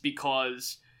dissonance,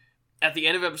 because at the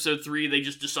end of episode 3 they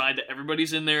just decide that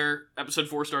everybody's in their episode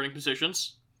 4 starting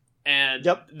positions and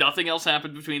nothing else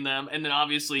happened between them, and then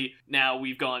obviously now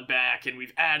we've gone back and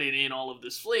we've added in all of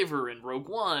this flavor in Rogue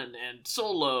One and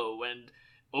Solo and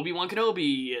Obi-Wan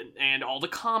Kenobi and all the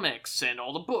comics and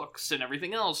all the books and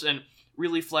everything else, and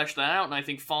really flesh that out. And I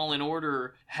think Fallen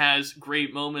Order has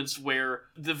great moments where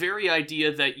the very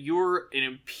idea that you're an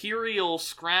Imperial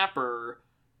scrapper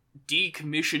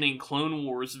decommissioning Clone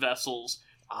Wars vessels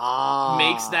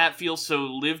makes that feel so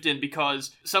lived in,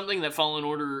 because something that Fallen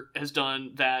Order has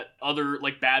done that other,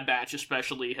 like Bad Batch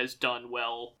especially, has done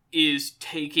well is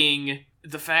taking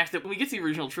the fact that when we get to the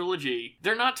original trilogy,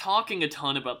 they're not talking a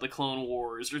ton about the Clone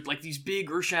Wars or like these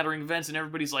big earth-shattering events, and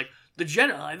everybody's like, the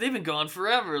Jedi, they've been gone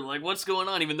forever, like what's going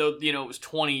on, even though, it was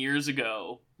 20 years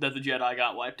ago that the Jedi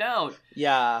got wiped out.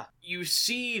 Yeah. You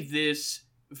see this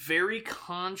very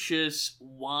conscious,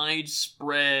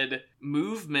 widespread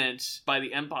movement by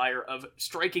the Empire of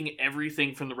striking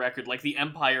everything from the record. Like, the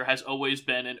Empire has always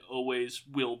been and always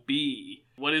will be.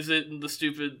 What is it in the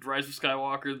stupid Rise of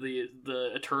Skywalker?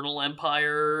 The Eternal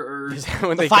Empire? Or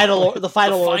the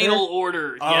final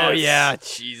order. Oh, yes. yeah,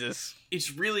 Jesus.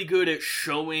 It's really good at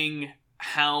showing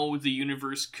how the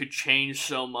universe could change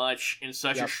so much in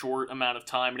such a short amount of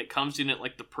time, and it comes in at,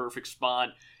 like, the perfect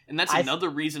spot. And that's another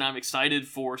reason I'm excited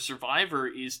for Survivor,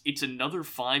 is it's another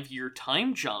 5-year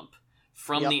time jump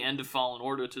from the end of Fallen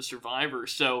Order to Survivor.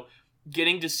 So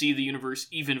getting to see the universe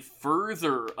even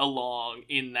further along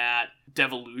in that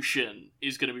devolution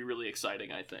is going to be really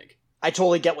exciting, I think. I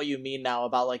totally get what you mean now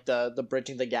about, like, the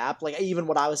bridging the gap. Like, even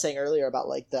what I was saying earlier about,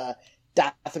 like, the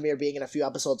Dathomir being in a few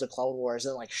episodes of Clone Wars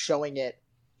and, like, showing it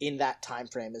in that time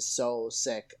frame is so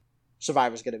sick.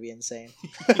 Survivor's gonna be insane.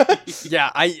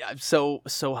 Yeah, I'm so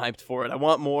hyped for it. I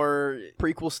want more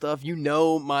prequel stuff.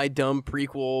 My dumb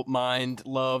prequel mind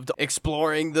loved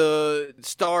exploring the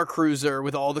Star Cruiser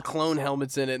with all the clone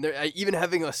helmets in it. And even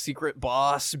having a secret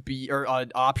boss be, or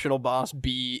an optional boss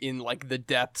be in, like, the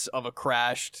depths of a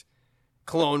crashed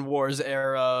Clone Wars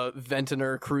era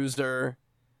Ventnor cruiser.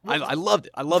 Well, I loved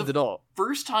it. I loved it all.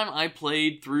 First time I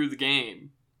played through the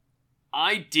game,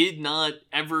 I did not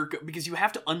ever go, because you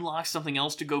have to unlock something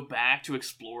else to go back to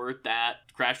explore that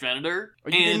Crash Venator.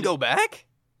 You didn't go back?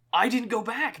 I didn't go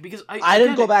back because I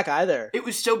didn't go back either. It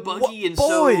was so buggy and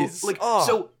boys? So like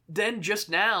so. Then just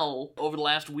now, over the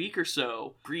last week or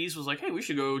so, Breeze was like, "Hey, we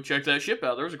should go check that ship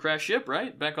out. There was a crashed ship,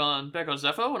 right? Back on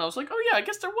Zepho." And I was like, "Oh yeah, I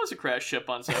guess there was a crashed ship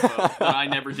on Zepho that I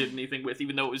never did anything with,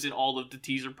 even though it was in all of the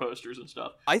teaser posters and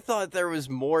stuff." I thought there was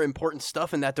more important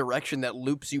stuff in that direction that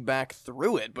loops you back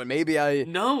through it, but maybe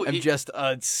I'm just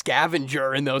a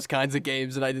scavenger in those kinds of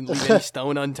games, and I didn't leave any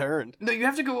stone unturned. No, you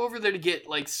have to go over there to get,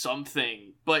 like,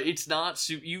 something, but it's not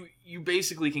you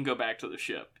basically can go back to the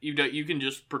ship. You can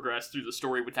just progress through the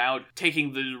story without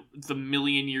taking the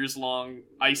million years long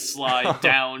ice slide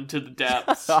down to the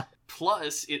depths.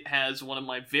 Plus, it has one of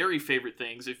my very favorite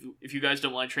things, if you guys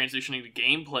don't mind transitioning to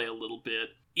gameplay a little bit,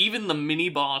 even the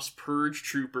mini-boss Purge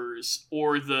Troopers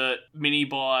or the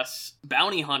mini-boss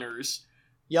Bounty Hunters,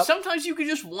 sometimes you can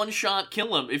just one-shot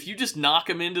kill them. If you just knock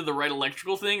them into the right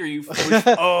electrical thing, or you push...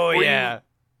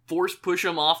 force push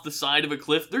them off the side of a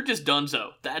cliff, they're just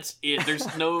donezo. That's it.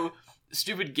 There's no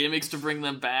stupid gimmicks to bring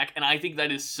them back, and I think that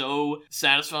is so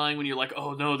satisfying when you're like,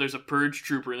 oh no, there's a Purge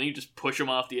Trooper, and then you just push them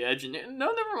off the edge, and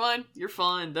no, never mind, you're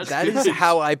fine. That is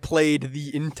how I played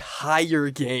the entire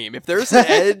game. If there's an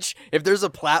edge, if there's a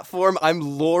platform, I'm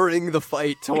luring the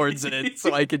fight towards it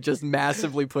so I could just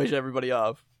massively push everybody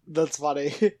off. That's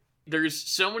funny. There's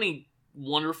so many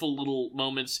wonderful little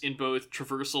moments in both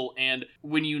traversal and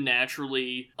when you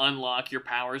naturally unlock your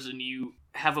powers and you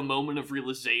have a moment of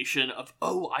realization of,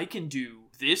 oh, I can do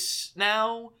this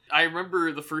now. I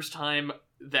remember the first time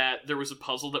that there was a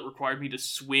puzzle that required me to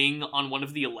swing on one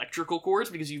of the electrical cords,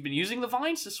 because you've been using the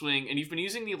vines to swing and you've been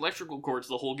using the electrical cords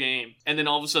the whole game, and then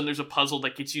all of a sudden there's a puzzle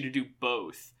that gets you to do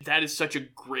both. That is such a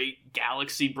great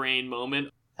galaxy brain moment.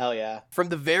 Hell yeah. From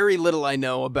the very little I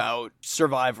know about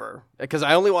Survivor, because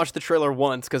I only watched the trailer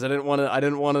once because I didn't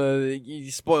want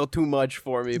to spoil too much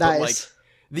for me. Nice. But like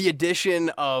the addition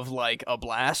of like a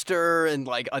blaster and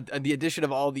like the addition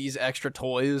of all these extra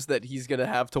toys that he's going to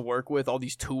have to work with, all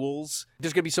these tools,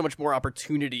 there's going to be so much more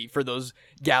opportunity for those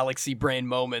galaxy brain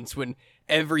moments when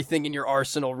everything in your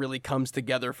arsenal really comes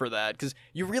together for that, because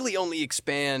you really only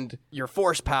expand your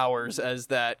force powers as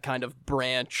that kind of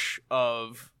branch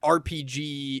of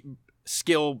RPG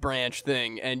skill branch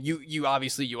thing, and you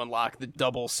obviously you unlock the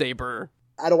double saber.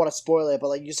 I don't want to spoil it, but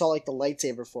like you saw like the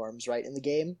lightsaber forms, right, in the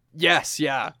game? Yes,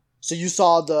 yeah. So you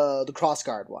saw the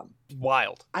crossguard one.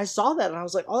 Wild. I saw that and I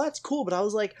was like, oh, that's cool, but I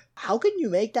was like, how can you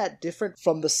make that different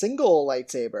from the single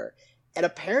lightsaber? And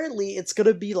apparently it's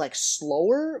gonna be like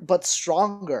slower but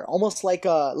stronger, almost like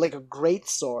a great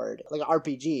sword, like an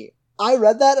RPG. I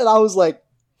read that and I was like,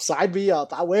 Sign me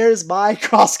up. Where's my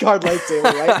crossguard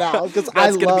lightsaber right now? Because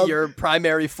That's going to be your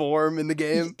primary form in the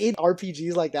game. In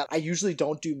RPGs like that, I usually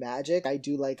don't do magic. I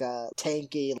do like a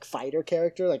tanky fighter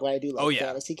character, like when I do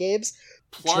fantasy games.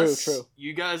 Plus, true.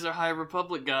 You guys are High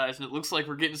Republic guys, and it looks like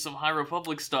we're getting some High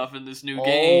Republic stuff in this new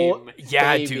game.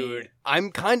 Yeah, baby. dude.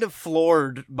 I'm kind of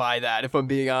floored by that, if I'm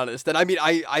being honest. And I mean,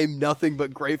 I'm nothing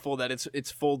but grateful that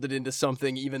it's folded into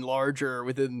something even larger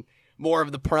within more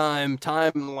of the prime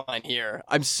timeline here.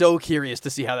 I'm so curious to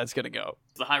see how that's going to go.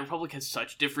 The High Republic has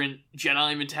such different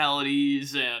Jedi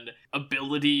mentalities and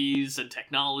abilities and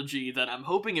technology that I'm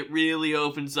hoping it really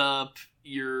opens up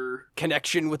your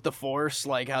connection with the Force,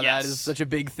 like how Yes. that is such a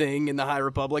big thing in the High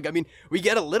Republic. I mean, we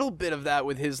get a little bit of that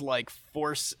with his like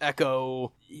Force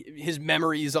echo, his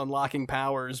memories unlocking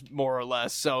powers, more or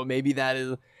less. So maybe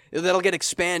that'll get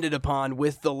expanded upon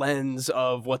with the lens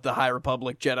of what the High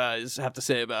Republic Jedis have to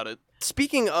say about it.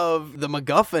 Speaking of the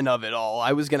MacGuffin of it all,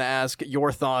 I was going to ask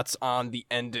your thoughts on the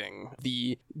ending,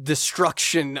 the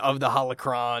destruction of the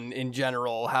holocron in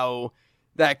general, how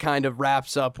that kind of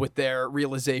wraps up with their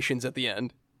realizations at the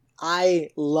end. I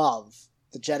love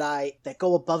the Jedi that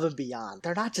go above and beyond.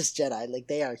 They're not just Jedi, like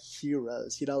they are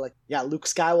heroes. You know, like Luke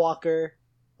Skywalker,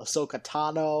 Ahsoka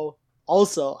Tano.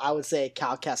 Also, I would say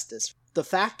Cal Kestis. The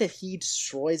fact that he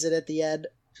destroys it at the end,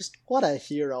 just what a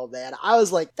hero, man. I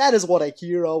was like, that is what a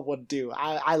hero would do.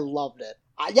 I loved it.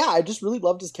 I just really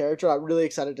loved his character. I'm really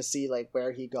excited to see like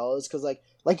where he goes, because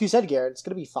like you said, Garrett, it's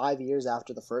gonna be 5 years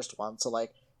after the first one, so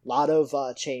like a lot of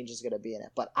change is gonna be in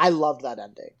it. But I loved that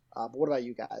ending. But what about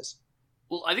you guys?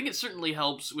 Well, I think it certainly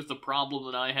helps with the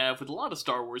problem that I have with a lot of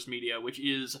Star Wars media, which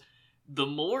is the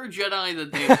more Jedi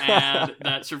that they add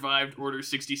that survived Order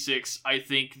 66, I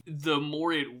think the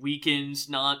more it weakens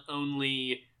not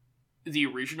only the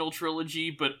original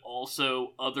trilogy, but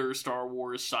also other Star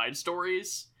Wars side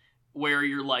stories, where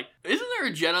you're like, isn't there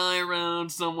a Jedi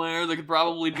around somewhere that could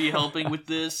probably be helping with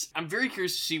this? I'm very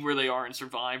curious to see where they are in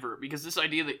Survivor, because this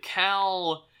idea that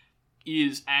Cal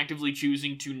is actively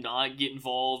choosing to not get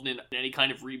involved in any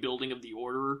kind of rebuilding of the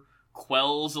Order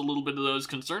quells a little bit of those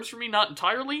concerns for me, not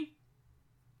entirely.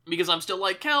 Because I'm still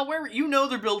like, Cal,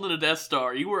 they're building a Death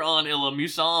Star. You were on Ilum. You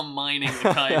saw him mining the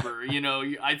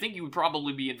Kyber. I think you would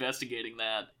probably be investigating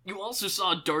that. You also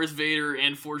saw Darth Vader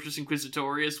and Fortress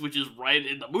Inquisitorius, which is right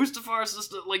in the Mustafar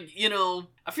system.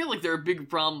 I feel like there are big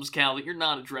problems, Cal, that you're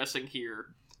not addressing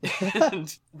here.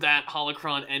 And that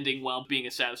holocron ending, while being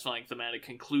a satisfying thematic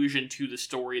conclusion to the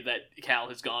story that Cal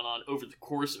has gone on over the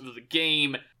course of the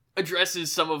game, addresses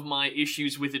some of my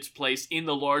issues with its place in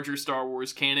the larger Star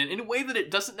Wars canon in a way that it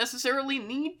doesn't necessarily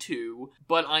need to,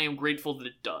 but I am grateful that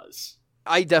it does.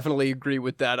 I definitely agree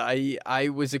with that. I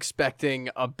was expecting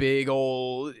a big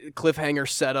old cliffhanger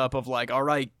setup of like, all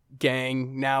right,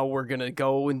 gang, now we're gonna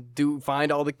go and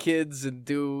find all the kids and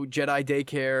do Jedi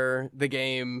Daycare, the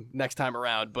game, next time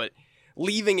around, but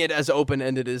leaving it as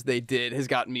open-ended as they did has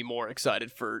gotten me more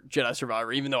excited for Jedi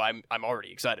Survivor, even though I'm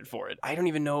already excited for it. I don't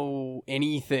even know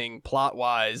anything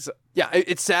plot-wise. Yeah,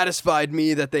 it satisfied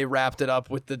me that they wrapped it up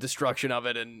with the destruction of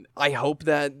it, and I hope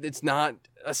that it's not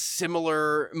a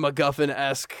similar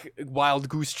MacGuffin-esque wild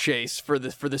goose chase for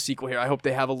the sequel here. I hope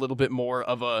they have a little bit more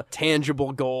of a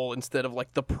tangible goal instead of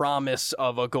like the promise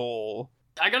of a goal.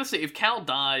 I gotta say, if Cal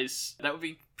dies, that would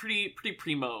be pretty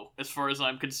primo, as far as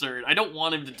I'm concerned. I don't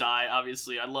want him to die,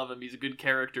 obviously. I love him. He's a good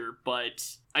character. But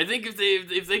I think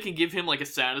if they can give him, like, a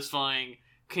satisfying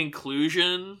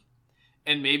conclusion,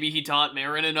 and maybe he taught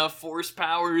Marin enough Force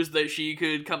powers that she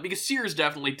could come... Because Seer's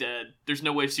definitely dead. There's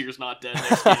no way Seer's not dead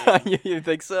next game. You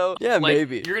think so? Yeah, like,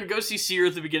 maybe. You're gonna go see Seer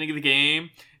at the beginning of the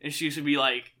game, and she should be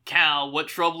like, Cal, what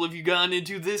trouble have you gotten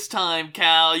into this time,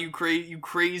 Cal? You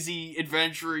crazy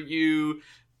adventurer, you...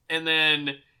 And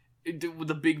then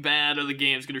the big bad of the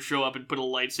game is going to show up and put a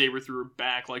lightsaber through her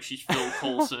back like she's Phil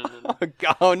Coulson. And,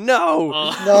 oh, no.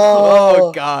 No.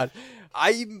 Oh, God.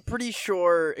 I'm pretty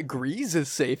sure Grease is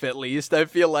safe, at least. I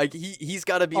feel like he's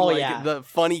got to be the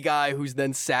funny guy who's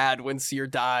then sad when Seer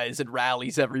dies and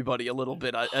rallies everybody a little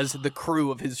bit as the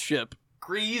crew of his ship.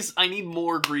 Grease, I need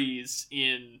more Grease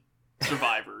in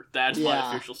Survivor. That's my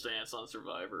official stance on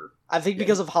Survivor. I think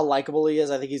because of how likable he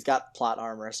is, I think he's got plot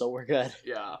armor, so we're good.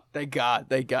 Yeah. Thank God.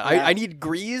 Yeah. I need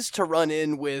Grease to run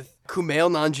in with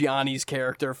Kumail Nanjiani's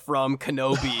character from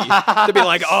Kenobi to be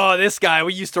like, oh, this guy,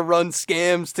 we used to run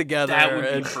scams together. That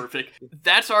would be perfect.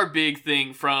 That's our big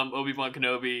thing from Obi-Wan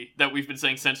Kenobi that we've been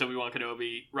saying since Obi-Wan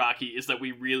Kenobi, Rocky, is that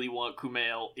we really want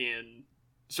Kumail in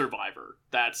Survivor.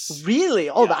 That's... Really?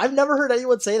 Oh, yeah. I've never heard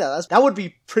anyone say that. That would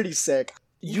be pretty sick.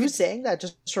 You saying that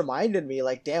just reminded me,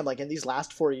 like, damn, like, in these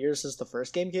last 4 years since the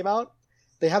first game came out,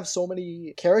 they have so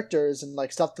many characters and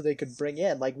like stuff that they could bring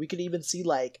in. Like we could even see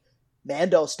like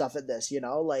Mando stuff in this,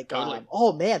 like Totally.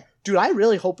 oh man, dude, I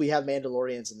really hope we have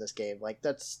Mandalorians in this game. Like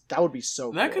that would be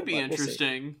so That cool, could be but we'll see.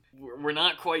 interesting. We're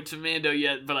not quite to Mando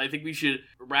yet, but I think we should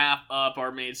wrap up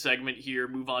our main segment here,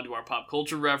 move on to our pop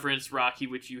culture reference, Rocky,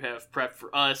 which you have prepped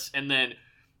for us, and then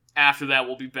after that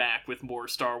we'll be back with more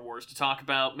Star Wars to talk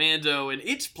about Mando and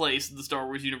its place in the Star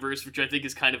Wars universe, which I think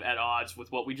is kind of at odds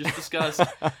with what we just discussed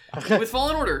with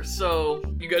Fallen Order. So,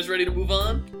 you guys ready to move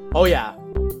on? Oh yeah.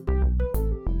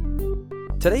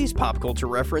 Today's pop culture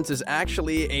reference is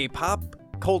actually a pop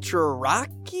culture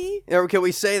Rocky? Or can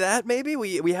we say that, maybe?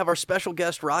 We have our special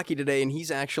guest Rocky today, and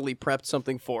he's actually prepped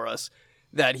something for us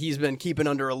that he's been keeping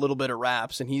under a little bit of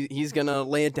wraps, and he's going to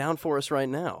lay it down for us right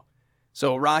now.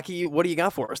 So, Rocky, what do you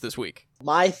got for us this week?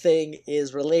 My thing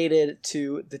is related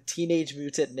to the Teenage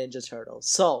Mutant Ninja Turtles.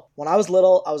 So, when I was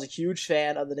little, I was a huge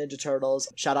fan of the Ninja Turtles.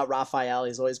 Shout out Raphael,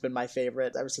 he's always been my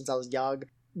favorite ever since I was young.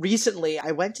 Recently,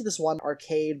 I went to this one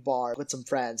arcade bar with some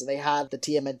friends, and they had the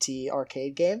TMNT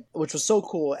arcade game, which was so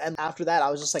cool. And after that,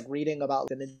 I was just like reading about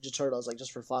the Ninja Turtles, like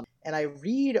just for fun. And I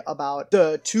read about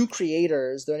the two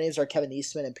creators. Their names are Kevin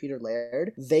Eastman and Peter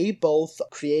Laird. They both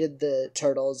created the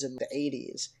Turtles in the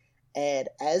 80s. And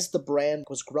as the brand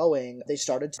was growing, they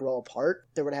started to grow apart.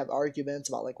 They would have arguments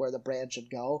about like where the brand should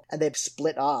go, and they'd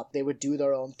split up. They would do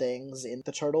their own things in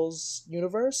the Turtles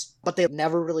universe, but they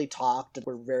never really talked and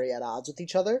were very at odds with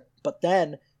each other. But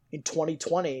then in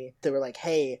 2020, they were like,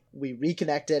 hey, we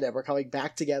reconnected and we're coming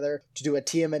back together to do a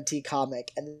TMNT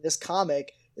comic. And this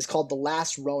comic is called The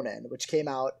Last Ronin, which came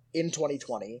out in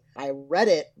 2020. I read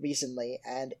it recently,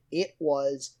 and it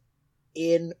was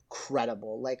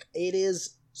incredible. Like, it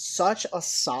is such a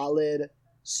solid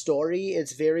story.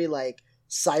 It's very like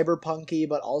cyberpunky,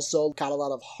 but also got a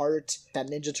lot of heart, that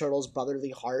Ninja Turtles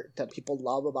brotherly heart that people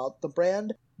love about the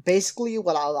brand. Basically,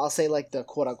 what I'll say, like the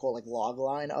quote unquote like log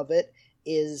line of it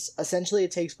is essentially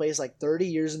it takes place like 30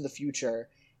 years in the future,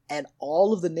 and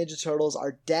all of the Ninja Turtles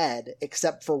are dead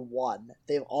except for one.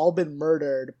 They've all been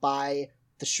murdered by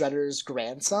the Shredder's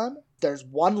grandson. There's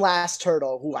one last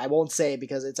turtle who I won't say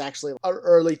because it's actually an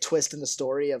early twist in the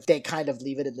story of they kind of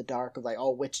leave it in the dark of like,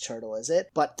 oh, which turtle is it?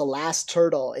 But the last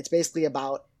turtle, it's basically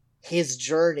about his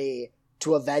journey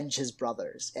to avenge his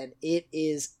brothers. And it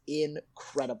is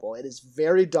incredible. It is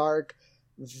very dark,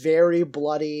 very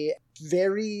bloody,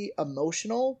 very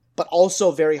emotional, but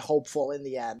also very hopeful in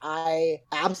the end. I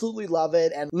absolutely love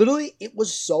it. And literally, it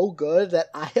was so good that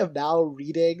I am now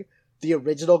reading the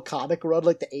original comic run,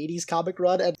 like the 80s comic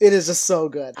run, and it is just so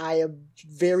good. I am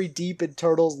very deep in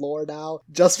Turtles lore now,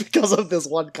 just because of this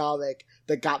one comic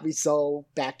that got me so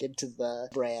back into the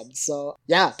brand. So,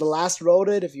 yeah, The Last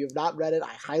Ronin, if you have not read it,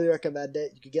 I highly recommend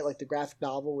it. You can get, like, the graphic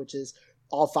novel, which is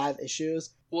all 5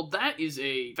 issues. Well, that is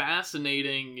a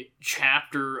fascinating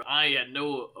chapter. I had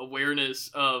no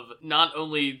awareness of not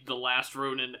only The Last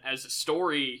Ronin as a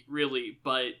story, really,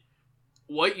 but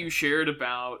what you shared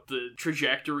about the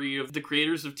trajectory of the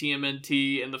creators of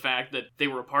TMNT and the fact that they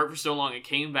were apart for so long and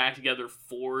came back together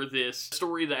for this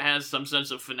story that has some sense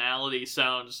of finality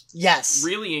sounds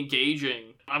really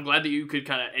engaging. I'm glad that you could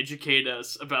kind of educate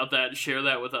us about that and share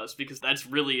that with us, because that's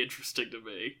really interesting to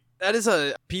me. That is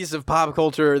a piece of pop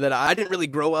culture that I didn't really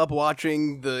grow up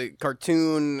watching the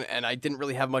cartoon, and I didn't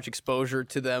really have much exposure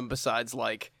to them besides,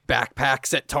 like,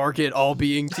 backpacks at Target all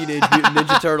being Teenage Mutant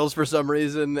Ninja Turtles for some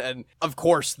reason. And, of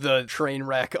course, the train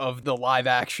wreck of the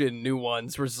live-action new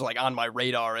ones was, like, on my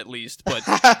radar, at least. But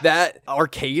that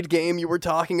arcade game you were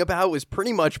talking about was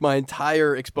pretty much my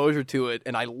entire exposure to it,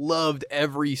 and I loved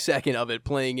every second of it,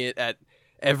 playing it at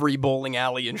every bowling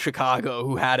alley in Chicago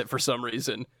who had it for some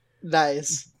reason.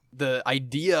 Nice. The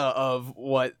idea of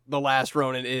what The Last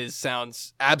Ronin is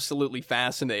sounds absolutely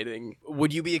fascinating.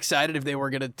 Would you be excited if they were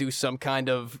going to do some kind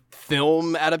of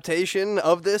film adaptation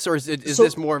of this, or is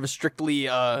this more of a strictly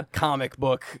comic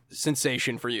book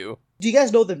sensation for you? Do you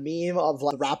guys know the meme of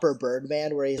like, the rapper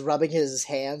Birdman where he's rubbing his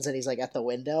hands and he's like at the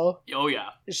window? Oh, yeah.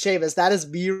 Seamus, that is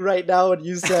me right now, and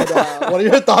you said, what are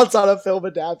your thoughts on a film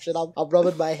adaptation? I'm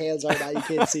rubbing my hands right now, you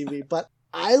can't see me, but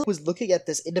I was looking at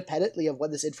this independently of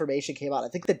when this information came out. I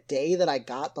think the day that I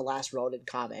got the Last Ronin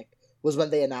comic was when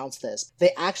they announced this.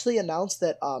 They actually announced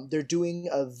that they're doing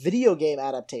a video game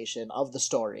adaptation of the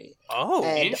story. Oh,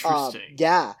 and, interesting.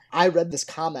 Yeah, I read this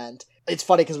comment. It's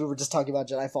funny because we were just talking about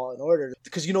Jedi Fallen Order,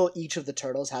 because you know each of the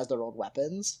turtles has their own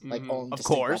weapons, like own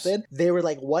distinct weapon. They were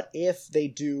like, what if they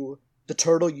do the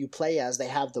turtle you play as, they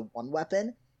have the one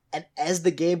weapon, and as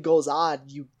the game goes on,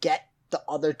 you get the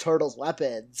other turtle's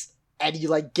weapons, and you,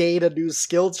 like, gain a new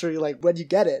skill tree, like, when you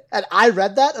get it. And I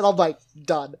read that, and I'm like,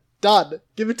 done. Done.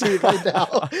 Give it to me right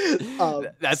now.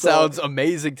 That sounds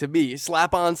amazing to me.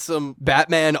 Slap on some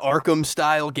Batman Arkham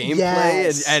style gameplay,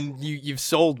 Yes. and you've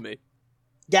sold me.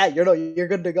 Yeah, you're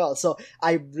good to go. So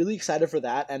I'm really excited for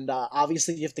that, and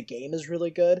obviously if the game is really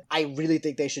good, I really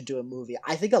think they should do a movie.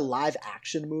 I think a live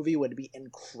action movie would be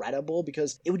incredible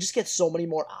because it would just get so many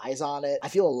more eyes on it. I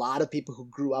feel a lot of people who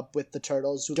grew up with the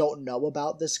Turtles who don't know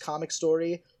about this comic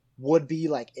story would be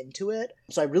like into it.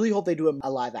 So I really hope they do a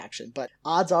live action, but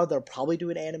odds are they'll probably do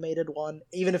an animated one.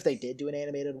 Even if they did do an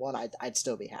animated one, I'd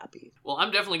still be happy. Well,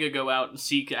 I'm definitely going to go out and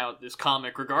seek out this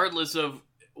comic regardless of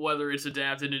whether it's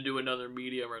adapted into another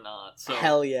medium or not. So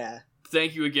Hell yeah.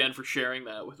 thank you again for sharing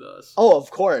that with us. Oh, of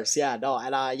course. Yeah, no.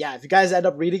 And yeah, if you guys end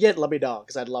up reading it, let me know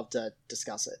because I'd love to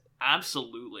discuss it.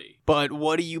 Absolutely. But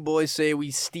what do you boys say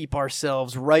we steep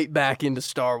ourselves right back into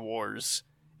Star Wars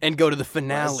and go to the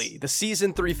finale, the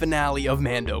season 3 finale of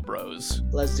Mando Bros?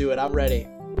 Let's do it. I'm ready.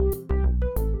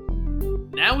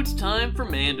 Now it's time for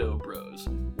Mando Bros,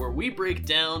 where we break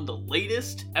down the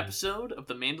latest episode of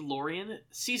The Mandalorian,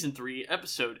 Season 3,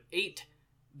 Episode 8,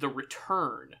 The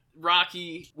Return.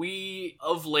 Rocky, we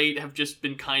of late have just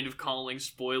been kind of calling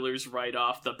spoilers right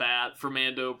off the bat for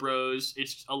Mando Bros.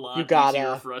 It's a lot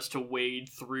easier for us to wade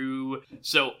through.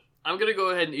 So I'm going to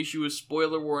go ahead and issue a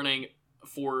spoiler warning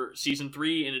for Season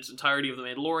 3 in its entirety of The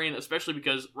Mandalorian, especially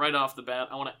because right off the bat,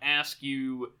 I want to ask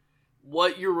you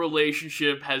what your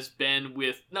relationship has been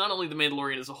with not only The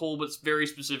Mandalorian as a whole, but very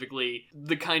specifically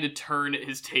the kind of turn it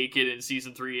has taken in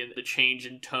Season 3 and the change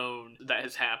in tone that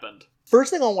has happened.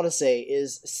 First thing I want to say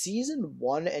is Season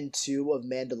 1 and 2 of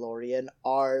Mandalorian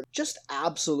are just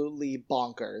absolutely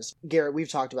bonkers. Garrett, we've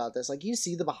talked about this. Like, you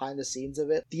see the behind the scenes of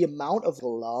it. The amount of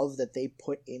love that they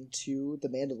put into The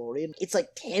Mandalorian, it's like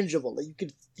tangible. Like, you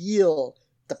can feel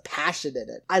the passion in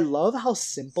it. I love how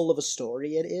simple of a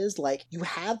story it is. Like, you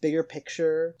have bigger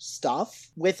picture stuff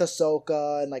with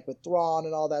Ahsoka and like with Thrawn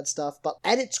and all that stuff, but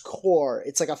at its core,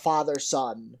 it's like a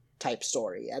father-son type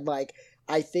story. And like,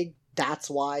 I think that's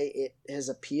why it has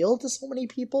appealed to so many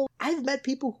people. I've met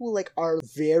people who like are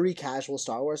very casual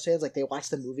Star Wars fans. Like, they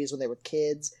watched the movies when they were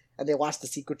kids and they watched the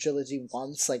sequel trilogy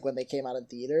once, like when they came out in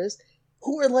theaters,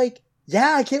 who are like,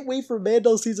 yeah, I can't wait for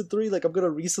Mando Season 3. Like, I'm gonna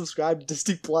resubscribe to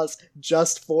Disney Plus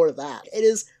just for that. It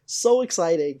is so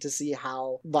exciting to see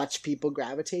how much people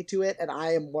gravitate to it, and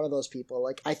I am one of those people.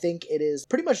 Like, I think it is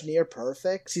pretty much near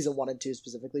perfect, Season 1 and 2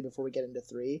 specifically, before we get into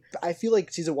 3. I feel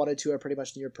like Season 1 and 2 are pretty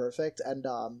much near perfect, and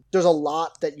there's a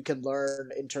lot that you can learn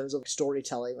in terms of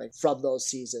storytelling, like, from those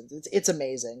seasons. It's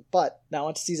amazing. But now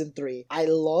on to Season 3. I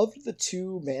loved the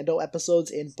 2 Mando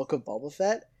episodes in Book of Boba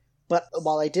Fett. But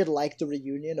while I did like the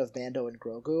reunion of Mando and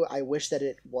Grogu, I wish that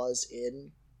it was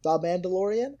in The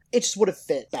Mandalorian. It just would have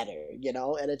fit better, you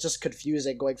know? And it's just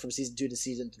confusing going from Season 2 to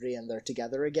Season 3 and they're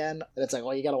together again. And it's like,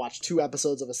 well, you gotta watch 2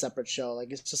 episodes of a separate show.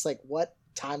 Like, it's just like, what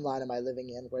timeline am I living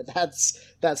in where that's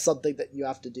something that you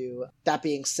have to do? That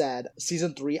being said,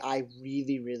 Season 3 I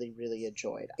really, really, really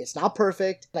enjoyed. It's not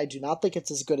perfect. I do not think it's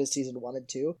as good as Season 1 and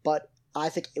 2, but I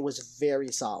think it was very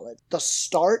solid. The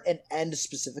start and end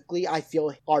specifically, I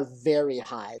feel, are very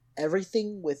high.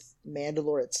 Everything with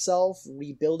Mandalore itself,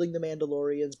 rebuilding the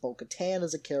Mandalorians, Bo-Katan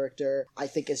as a character, I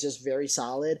think is just very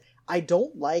solid. I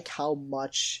don't like how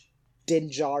much Din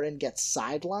Djarin gets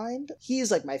sidelined.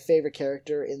 He's like my favorite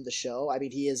character in the show. I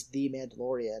mean, he is the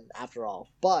Mandalorian after all.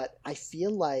 But I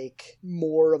feel like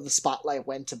more of the spotlight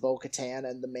went to Bo-Katan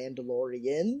and the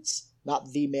Mandalorians,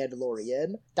 not the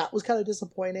Mandalorian. That was kind of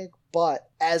disappointing, but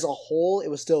as a whole, it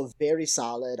was still very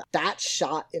solid. That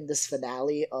shot in this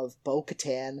finale of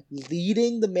Bo-Katan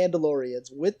leading the Mandalorians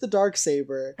with the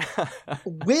Darksaber,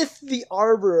 with the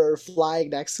Armorer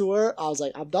flying next to her, I was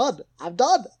like, I'm done.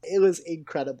 It was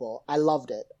incredible. I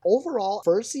loved it. Overall,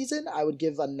 first season, I would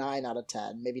give a 9 out of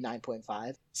 10, maybe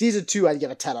 9.5. Season 2, I'd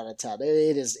give a 10 out of 10.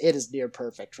 It is near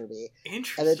perfect for me.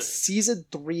 Interesting. And then Season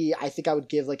 3, I think I would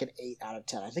give like an 8 out of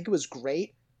 10. I think it was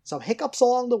great. Some hiccups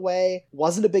along the way.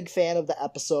 Wasn't a big fan of the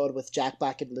episode with Jack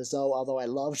Black and Lizzo, although I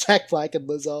love Jack Black and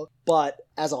Lizzo. But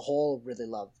as a whole, really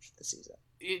loved the season.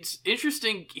 It's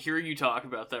interesting hearing you talk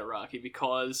about that, Rocky,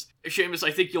 because, Seamus,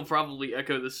 I think you'll probably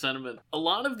echo this sentiment. A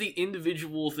lot of the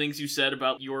individual things you said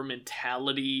about your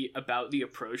mentality about the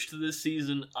approach to this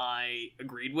season, I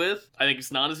agreed with. I think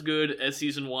it's not as good as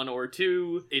Season 1 or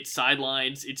 2. It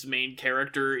sidelines its main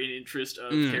character in interest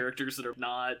of characters that are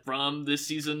not from this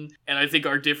season. And I think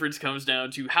our difference comes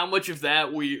down to how much of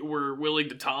that we were willing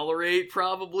to tolerate,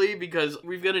 probably, because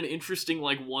we've got an interesting,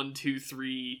 1, 2,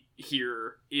 3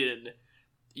 here in...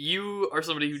 You are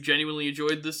somebody who genuinely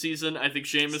enjoyed this season. I think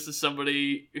Seamus is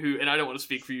somebody who, and I don't want to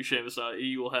speak for you, Seamus,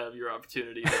 you will have your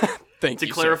opportunity. to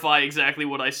clarify exactly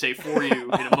what I say for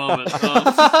you in a moment.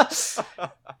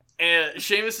 And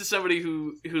Seamus is somebody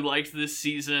who liked this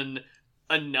season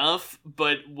enough,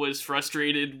 but was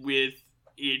frustrated with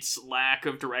its lack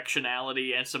of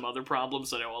directionality and some other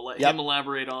problems that I will let him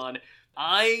elaborate on.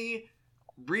 I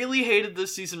really hated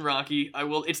this season, Rocky. I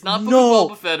will. It's not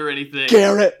Book of Boba Fett or anything.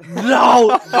 Garrett,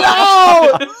 no,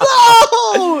 no,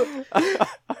 no.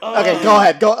 Okay, go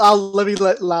ahead. Go. I'll let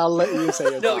you say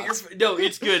it. No,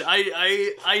 it's good.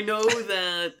 I know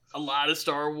that a lot of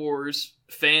Star Wars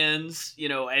fans, you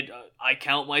know, and I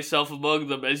count myself among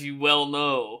them, as you well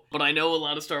know, but I know a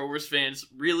lot of Star Wars fans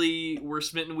really were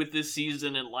smitten with this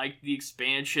season and liked the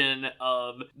expansion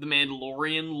of the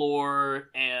Mandalorian lore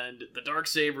and the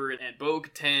Darksaber and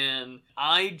Bo-Katan.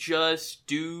 I just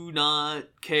do not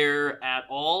care at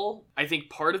all. I think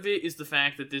part of it is the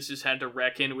fact that this has had to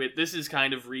reckon with, this is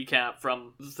kind of recap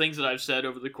from the things that I've said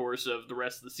over the course of the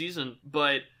rest of the season,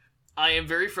 but I am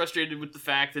very frustrated with the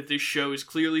fact that this show is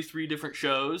clearly 3 different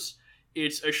shows.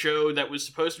 It's a show that was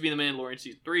supposed to be The Mandalorian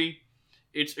Season 3.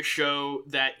 It's a show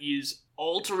that is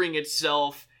altering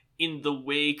itself in the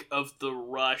wake of the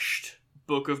rushed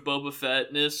Book of Boba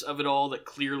Fett-ness of it all that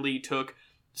clearly took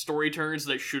story turns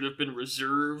that should have been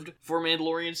reserved for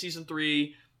Mandalorian Season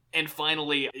 3. And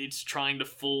finally, it's trying to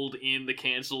fold in the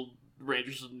canceled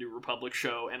Rangers of the New Republic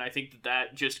show, and I think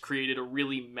that just created a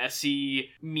really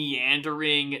messy,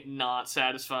 meandering, not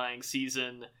satisfying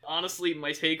season. Honestly,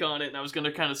 my take on it, and I was going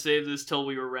to kind of save this till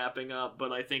we were wrapping up,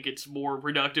 but I think it's more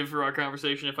productive for our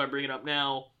conversation if I bring it up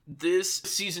now. This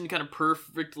season kind of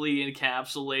perfectly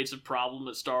encapsulates a problem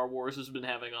that Star Wars has been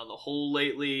having on the whole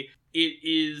lately. It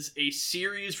is a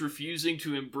series refusing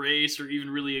to embrace or even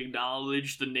really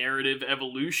acknowledge the narrative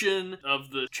evolution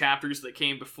of the chapters that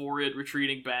came before it,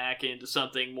 retreating back into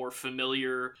something more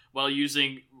familiar while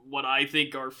using what I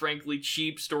think are frankly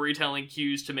cheap storytelling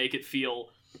cues to make it feel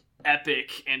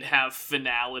epic and have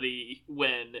finality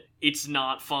when it's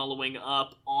not following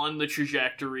up on the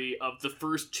trajectory of the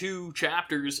first 2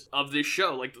 chapters of this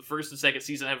show. Like, the first and second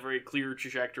season have a very clear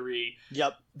trajectory.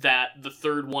 Yep. That the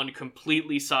third one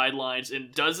completely sidelines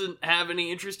and doesn't have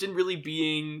any interest in really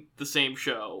being the same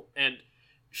show. And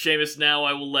Seamus, now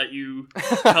I will let you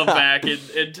come back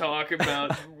and talk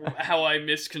about how I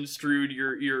misconstrued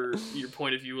your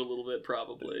point of view a little bit,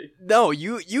 probably. No,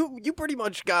 you pretty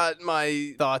much got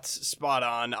my thoughts spot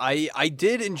on. I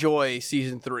did enjoy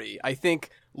season 3. I think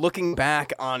looking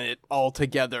back on it all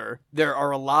together, there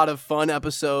are a lot of fun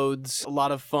episodes, a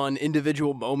lot of fun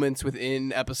individual moments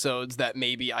within episodes that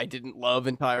maybe I didn't love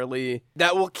entirely,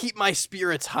 that will keep my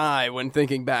spirits high when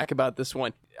thinking back about this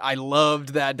one. I loved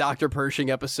that Dr. Pershing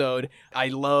episode. I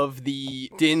love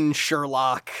the Din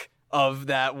Sherlock of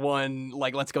that one,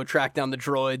 like, let's go track down the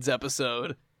droids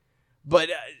episode. But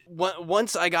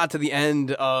once I got to the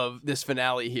end of this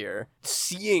finale here,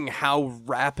 seeing how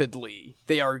rapidly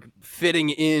they are fitting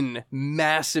in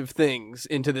massive things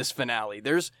into this finale,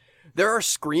 there are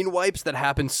screen wipes that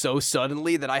happen so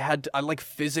suddenly that I like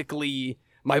physically,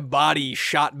 my body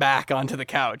shot back onto the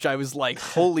couch. I was like,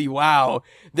 holy wow,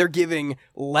 they're giving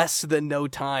less than no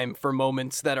time for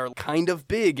moments that are kind of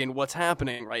big in what's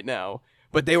happening right now.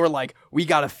 But they were like, we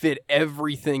gotta fit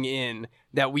everything in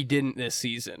that we didn't this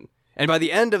season. And by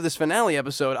the end of this finale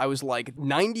episode, I was like,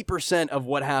 90% of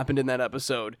what happened in that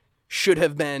episode should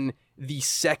have been the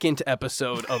second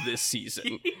episode of this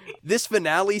season. This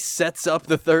finale sets up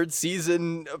the third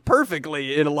season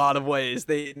perfectly in a lot of ways.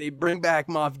 They bring back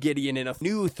Moff Gideon in a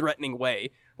new threatening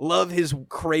way. Love his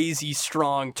crazy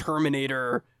strong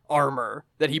Terminator armor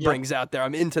that he brings out there.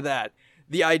 I'm into that.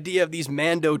 The idea of these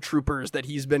Mando troopers that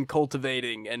he's been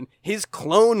cultivating, and his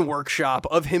clone workshop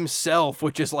of himself,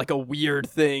 which is like a weird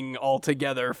thing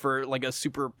altogether for like a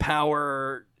super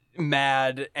power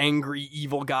mad, angry,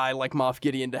 evil guy like Moff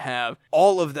Gideon to have.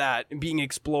 All of that being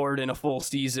explored in a full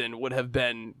season would have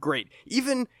been great.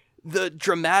 Even the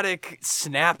dramatic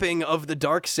snapping of the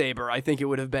Darksaber, I think it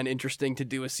would have been interesting to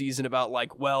do a season about,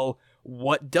 like, well,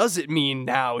 what does it mean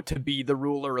now to be the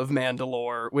ruler of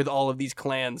Mandalore with all of these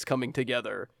clans coming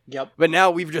together? Yep. But now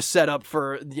we've just set up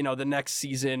for, the next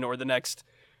season or the next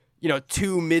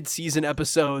 2 mid-season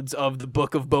episodes of the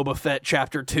Book of Boba Fett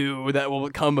Chapter 2 that will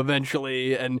come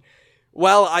eventually. And,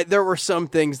 well, there were some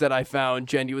things that I found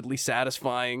genuinely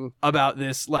satisfying about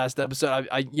this last episode.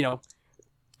 I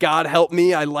God help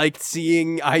me, I liked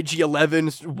seeing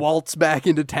IG-11 waltz back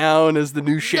into town as the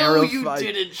new sheriff. No,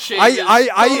 you didn't, Seamus.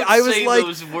 I was say like,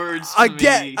 those words to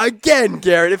me. Again,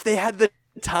 Garrett, if they had the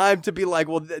time to be like,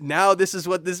 well, now this is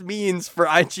what this means for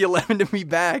IG-11 to be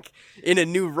back in a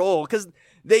new role, because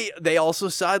they also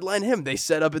sideline him. They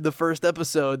set up in the first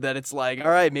episode that it's like,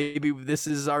 all right, maybe this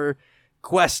is our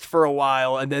quest for a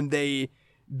while, and then they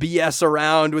BS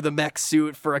around with a mech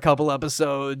suit for a couple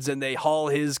episodes, and they haul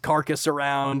his carcass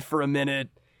around for a minute,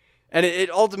 and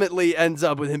it ultimately ends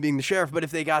up with him being the sheriff. But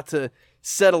if they got to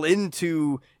settle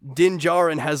into Din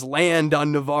Djarin has land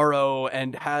on Navarro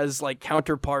and has like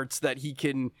counterparts that he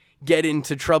can get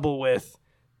into trouble with,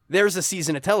 there's a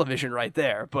season of television right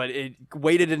there. But it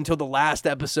waited until the last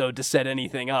episode to set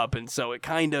anything up, and so it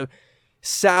kind of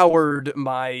soured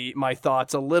my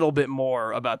thoughts a little bit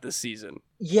more about this season.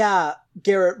 Yeah,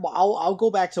 Garrett, I'll go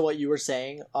back to what you were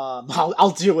saying.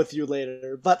 I'll deal with you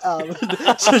later. But for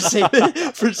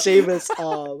Seamus,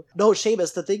 no,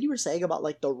 Seamus, the thing you were saying about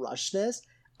like the rushness,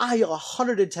 I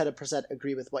 110%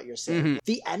 agree with what you're saying. Mm-hmm.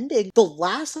 The ending, the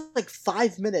last like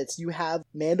 5 minutes, you have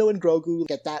Mando and Grogu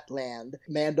get that land.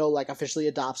 Mando like officially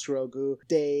adopts Grogu.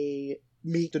 They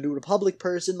meet the New Republic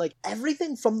person. Like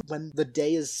everything from when the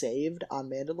day is saved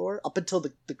on Mandalore up until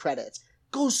the credits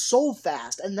goes so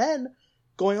fast. And then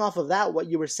going off of that, what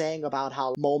you were saying about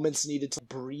how moments needed to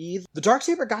breathe, the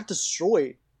Darksaber got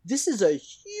destroyed. This is a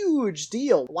huge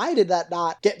deal. Why did that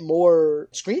not get more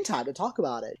screen time to talk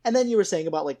about it? And then you were saying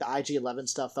about like the IG-11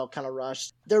 stuff felt kind of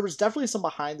rushed. There was definitely some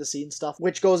behind the scenes stuff,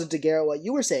 which goes into, Garrett, what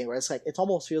you were saying, where it's like, it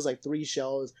almost feels like 3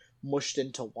 shows mushed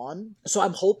into one. So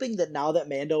I'm hoping that now that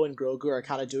Mando and Grogu are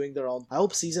kind of doing their own, I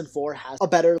hope season 4 has a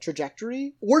better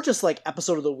trajectory, or just like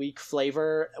episode of the week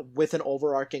flavor with an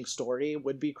overarching story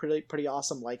would be pretty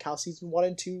awesome, like how season 1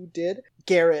 and 2 did.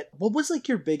 Garrett, what was like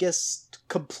your biggest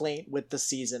complaint with the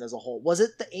season as a whole? Was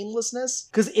it the aimlessness?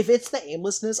 Because if it's the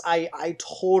aimlessness, I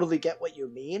totally get what you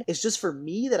mean. It's just for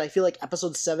me that I feel like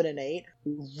episodes 7 and 8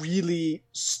 really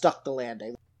stuck the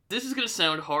landing. This is going to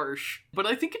sound harsh, but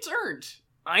I think it's earned.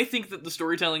 I think that the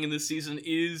storytelling in this season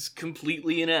is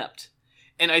completely inept.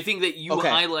 And I think that you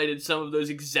highlighted some of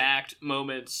those exact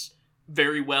moments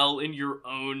very well in your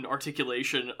own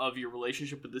articulation of your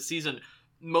relationship with the season.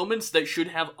 Moments that should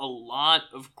have a lot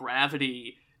of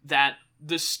gravity that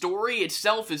the story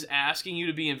itself is asking you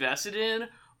to be invested in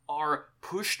are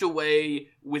pushed away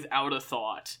without a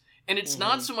thought. And it's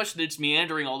not so much that it's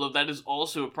meandering, although that is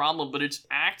also a problem, but it's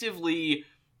actively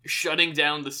shutting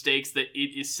down the stakes that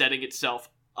it is setting itself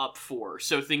up for.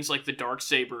 So things like the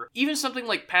Darksaber, even something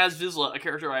like Paz Vizsla, a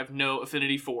character I have no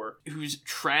affinity for, whose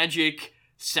tragic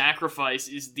sacrifice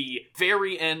is the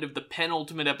very end of the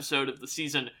penultimate episode of the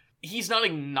season. He's not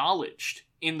acknowledged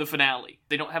in the finale.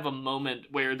 They don't have a moment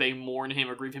where they mourn him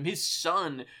or grieve him. His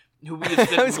son, who we have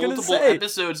spent multiple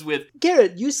episodes with.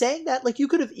 Garrett, you saying that, like, you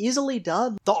could have easily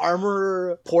done the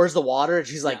armorer pours the water and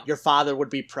she's like, your father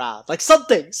would be proud. Like,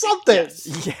 something!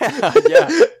 Yes. Yeah.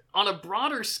 On a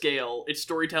broader scale, its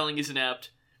storytelling is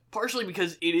inept, partially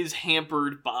because it is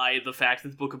hampered by the fact that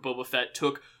the Book of Boba Fett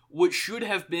took what should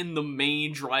have been the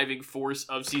main driving force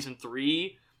of Season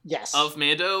 3 of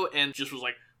Mando, and just was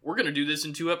like, we're gonna do this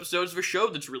in 2 episodes of a show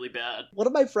that's really bad. One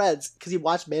of my friends, because he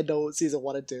watched Mando season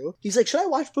 1 and 2, he's like, should I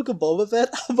watch Book of Boba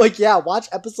Fett? I'm like, yeah, watch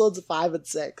episodes 5 and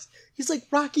 6. He's like,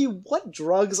 Rocky, what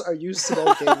drugs are you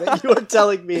smoking that you are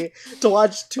telling me to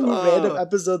watch 2 random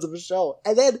episodes of a show?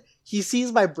 And then he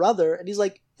sees my brother, and he's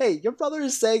like, hey, your brother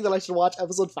is saying that I should watch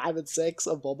episode 5 and 6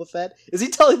 of Boba Fett. Is he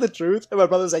telling the truth? And my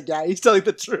brother's like, yeah, he's telling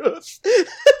the truth.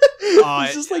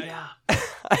 It's just like,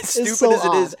 as stupid so as it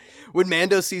odd. is, when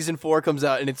Mando season 4 comes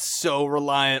out and it's so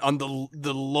reliant on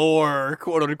the lore,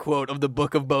 quote unquote, of the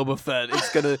Book of Boba Fett,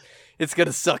 it's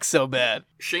gonna suck so bad.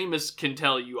 Seamus can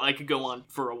tell you I could go on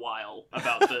for a while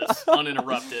about this,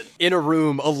 uninterrupted. In a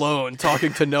room, alone,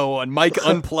 talking to no one, mic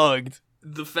unplugged.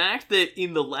 The fact that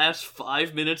in the last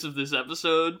 5 minutes of this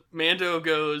episode, Mando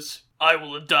goes, I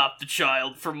will adopt the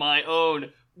child for my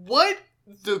own. What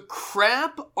the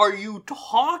crap are you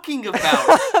talking about?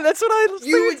 That's what I was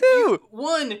thinking too.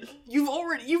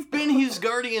 You've been his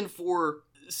guardian for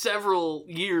several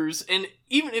years, and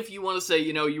even if you want to say,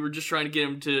 you were just trying to get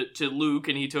him to Luke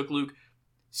and he took Luke,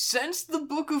 since the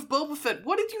Book of Boba Fett,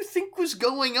 what did you think was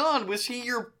going on? Was he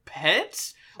your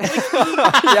pet?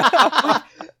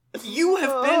 You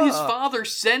have been his father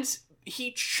since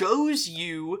he chose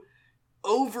you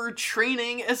over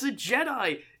training as a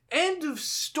Jedi. End of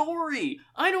story.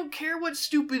 I don't care what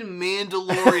stupid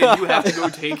Mandalorian you have to go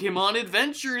take him on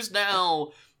adventures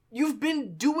now. You've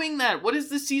been doing that. What has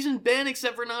this season been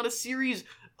except for not a series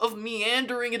of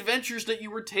meandering adventures that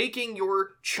you were taking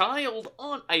your child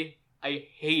on? I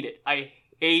hate it. I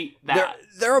hate that.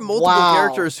 There are multiple Wow.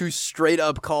 characters who straight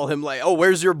up call him like, "Oh,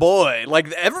 where's your boy?"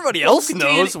 Like everybody else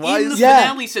knows. Why in the is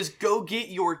finale says, "Go get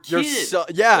your your kid." son?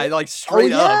 Yeah, like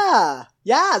straight up.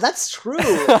 Yeah, that's true.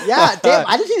 Yeah, damn,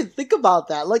 I didn't even think about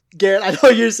that. Like, Garrett, I know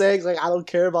you're saying, like, I don't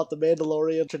care about the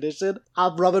Mandalorian tradition.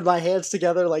 I'm rubbing my hands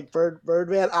together like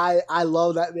Birdman. I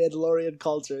love that Mandalorian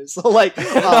culture. So, like,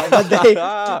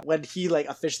 when he, like,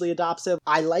 officially adopts him,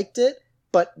 I liked it.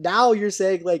 But now you're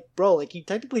saying, like, bro, like, he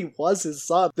technically was his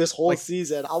son this whole Like,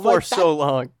 season. I'm For like, so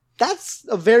long. that's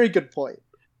a very good point.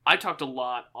 I talked a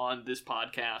lot on this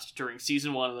podcast during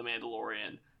season 1 of The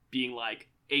Mandalorian, being like,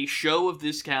 a show of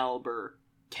this caliber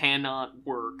cannot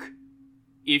work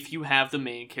if you have the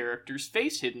main character's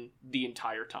face hidden the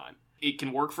entire time. It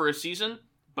can work for a season,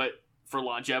 but for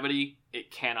longevity,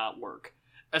 it cannot work.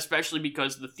 Especially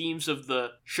because the themes of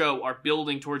the show are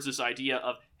building towards this idea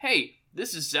of, hey,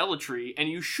 this is zealotry, and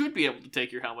you should be able to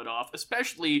take your helmet off,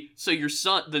 especially so your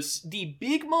son, the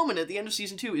big moment at the end of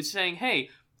season 2 is saying, hey,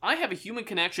 I have a human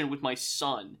connection with my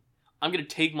son. I'm going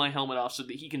to take my helmet off so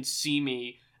that he can see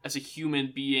me as a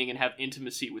human being and have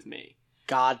intimacy with me.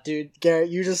 God, dude, Garrett,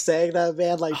 you just saying that,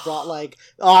 man, like, brought, like,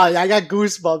 oh, I got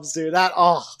goosebumps, dude. That,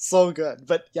 so good.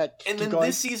 But, yeah, And then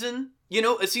this season,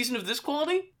 a season of this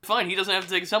quality? Fine, he doesn't have to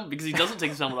take his helmet because he doesn't take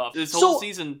his helmet off. This whole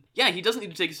season, he doesn't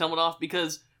need to take his helmet off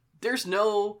because there's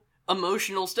no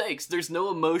emotional stakes. There's no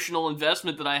emotional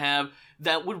investment that I have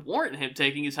that would warrant him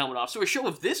taking his helmet off. So a show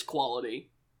of this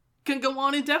quality can go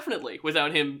on indefinitely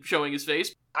without him showing his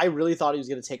face. I really thought he was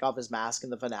going to take off his mask in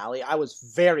the finale. I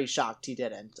was very shocked he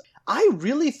didn't. I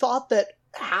really thought that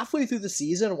halfway through the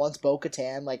season, once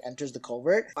Bo-Katan, like, enters the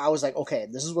covert, I was like, okay,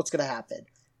 this is what's going to happen.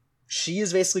 She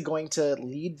is basically going to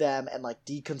lead them and, like,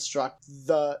 deconstruct.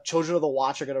 The Children of the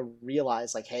Watch are going to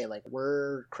realize, like, hey, like,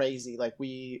 we're crazy. Like,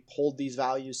 we hold these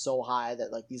values so high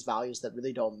that, like, these values that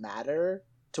really don't matter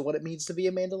to what it means to be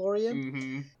a Mandalorian.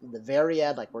 Mm-hmm. In the very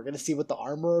end, like, we're gonna see what the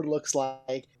armor looks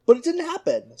like. But it didn't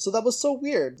happen. So that was so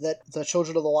weird that the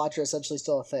Children of the Watch are essentially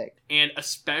still a thing. And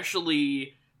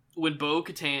especially when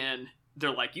Bo-Katan,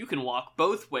 they're like, you can walk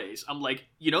both ways. I'm like,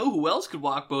 you know who else could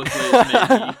walk both ways,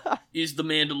 maybe? Is the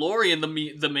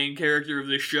Mandalorian, the main character of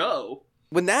this show.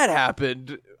 When that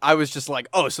happened, I was just like,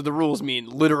 oh, so the rules mean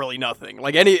literally nothing.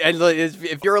 Like,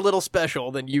 if you're a little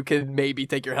special, then you can maybe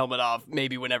take your helmet off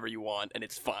maybe whenever you want, and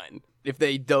it's fine. If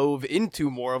they dove into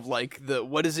more of, like,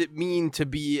 what does it mean to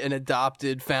be an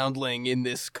adopted foundling in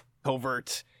this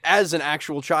covert as an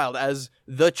actual child, as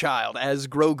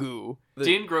Grogu.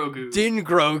 Din Grogu. Din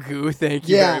Grogu, thank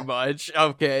you very much.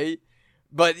 Okay.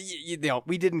 But,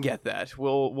 we didn't get that.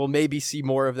 We'll maybe see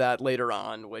more of that later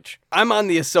on, which I'm on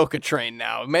the Ahsoka train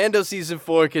now. Mando Season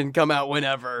 4 can come out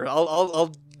whenever.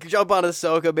 I'll jump on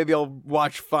Ahsoka. Maybe I'll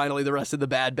watch finally the rest of the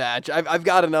Bad Batch. I've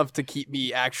got enough to keep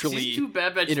me actually Season 2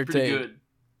 Bad Batch is pretty good.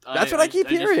 That's what I keep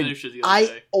hearing.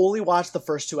 I only watched the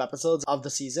first 2 episodes of the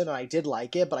season, and I did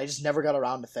like it, but I just never got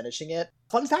around to finishing it.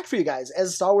 Fun fact for you guys,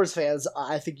 as Star Wars fans,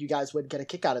 I think you guys would get a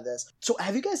kick out of this. So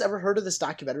have you guys ever heard of this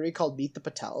documentary called Meet the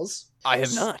Patels? I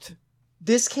have not.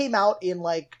 This came out in,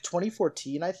 like,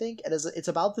 2014, I think, and it's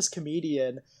about this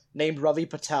comedian named Ravi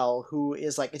Patel, who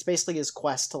is, like, it's basically his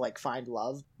quest to, like, find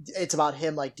love. It's about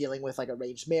him, like, dealing with, like,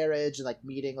 arranged marriage and, like,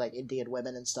 meeting, like, Indian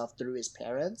women and stuff through his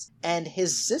parents. And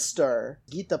his sister,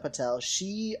 Geeta Patel,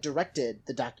 she directed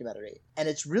the documentary. And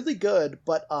it's really good,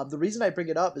 but the reason I bring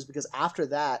it up is because after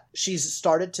that, she's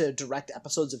started to direct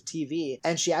episodes of TV,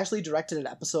 and she actually directed an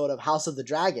episode of House of the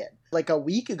Dragon. Like, a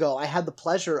week ago, I had the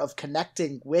pleasure of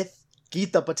connecting with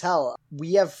Geeta Patel.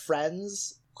 We have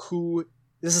friends who...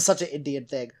 This is such an Indian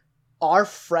thing. Our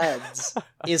friends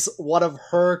is one of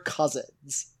her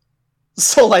cousins.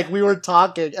 So, like, we were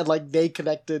talking, and, like, they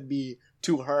connected me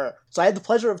to her. So I had the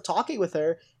pleasure of talking with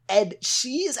her, and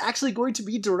she is actually going to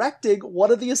be directing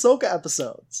one of the Ahsoka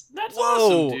episodes. That's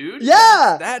awesome, dude.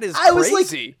 Yeah! That is I crazy.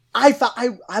 Was like,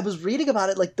 I was reading about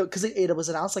it, like, because it was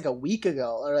announced, like, a week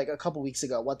ago, or, like, a couple weeks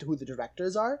ago, who the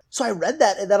directors are. So I read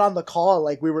that, and then on the call,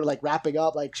 like, we were, like, wrapping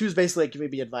up, like, she was basically, like,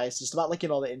 giving me advice just about, like,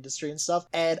 the industry and stuff.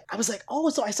 And I was like, oh,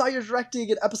 so I saw you're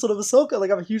directing an episode of Ahsoka. Like,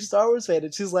 I'm a huge Star Wars fan.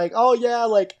 And she's like, oh, yeah,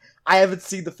 like, I haven't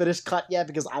seen the finished cut yet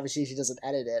because obviously she doesn't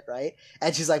edit it, right?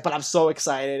 And she's like, but I'm so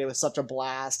excited. It was such a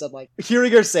blast. And, like,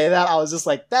 hearing her say that, I was just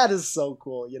like, that is so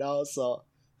cool, So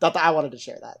thought that I wanted to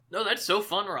share that. No, that's so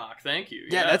fun, Rock. Thank you.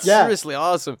 Yeah, that's seriously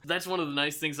awesome. That's one of the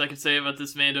nice things I can say about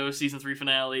this Mando Season 3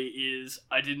 finale is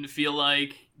I didn't feel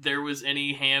like there was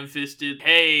any ham-fisted,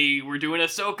 hey, we're doing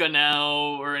Ahsoka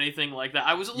now, or anything like that.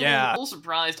 I was a little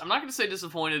surprised. I'm not going to say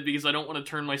disappointed because I don't want to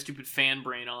turn my stupid fan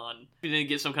brain on. We didn't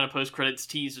get some kind of post-credits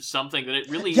tease of something, that it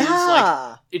really is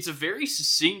like, it's a very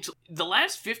succinct, the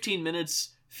last 15 minutes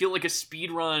feel like a speed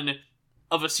run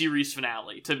of a series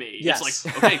finale to me. Yes. It's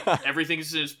like, okay,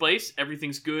 everything's in its place,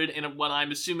 everything's good, and what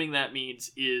I'm assuming that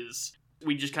means is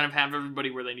we just kind of have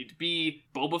everybody where they need to be.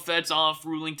 Boba Fett's off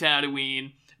ruling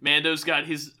Tatooine, Mando's got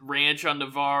his ranch on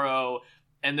Navarro,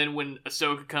 and then when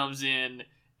Ahsoka comes in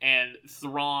and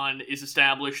Thrawn is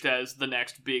established as the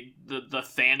next big, the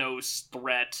Thanos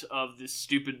threat of this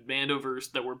stupid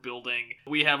Mandoverse that we're building.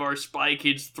 We have our Spy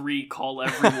Kids 3 call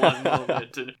everyone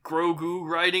moment, and Grogu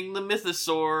riding the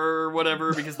Mythosaur or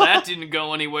whatever, because that didn't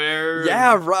go anywhere.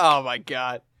 Yeah, oh my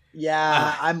god.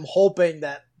 Yeah, I'm hoping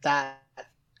that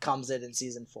comes in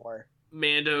season 4.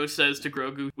 Mando says to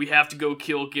Grogu, we have to go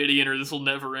kill Gideon or this will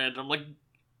never end. I'm like,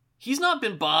 he's not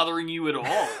been bothering you at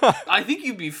all. I think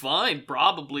you'd be fine,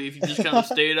 probably, if you just kind of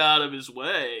stayed out of his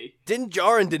way. Din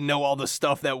Djarin didn't know all the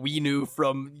stuff that we knew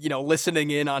from,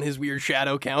 listening in on his weird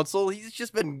shadow council. He's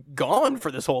just been gone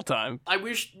for this whole time. I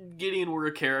wish Gideon were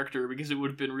a character, because it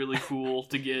would have been really cool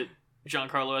to get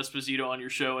Giancarlo Esposito on your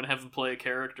show and have him play a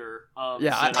character.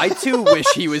 I too wish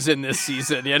he was in this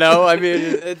season, I mean,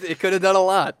 it could have done a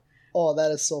lot. Oh,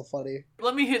 that is so funny.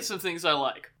 Let me hit some things I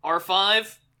like.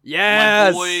 R5...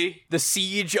 Yes! My boy. The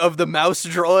siege of the mouse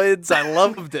droids. I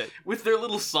loved it. With their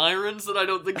little sirens that I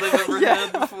don't think they've ever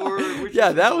had before. Which yeah,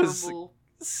 is that adorable.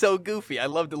 was so goofy. I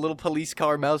loved the little police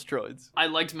car mouse droids. I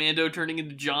liked Mando turning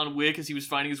into John Wick as he was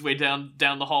finding his way down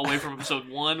the hallway from episode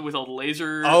 1 with all the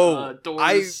laser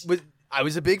doors. I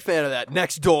was a big fan of that.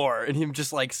 Next door, and him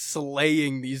just like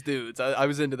slaying these dudes. I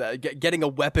was into that. Getting a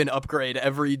weapon upgrade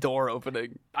every door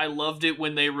opening. I loved it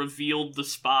when they revealed the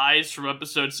spies from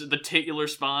the titular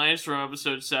spies from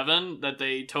episode 7 that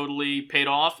they totally paid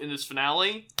off in this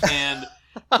finale and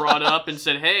brought up and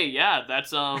said, "Hey, yeah,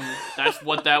 that's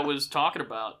what that was talking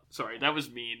about." Sorry, that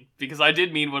was mean, because I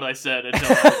did mean what I said until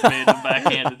I made the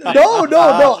backhanded thing.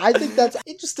 No. I think that's an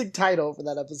interesting title for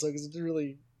that episode because it didn't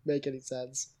really make any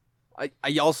sense.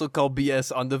 I also call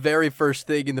BS on the very first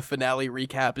thing in the finale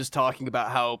recap is talking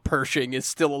about how Pershing is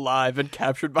still alive and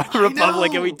captured by the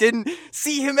Republic, and we didn't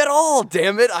see him at all,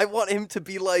 damn it. I want him to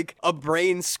be like a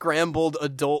brain-scrambled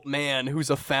adult man who's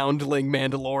a foundling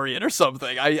Mandalorian or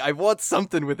something. I want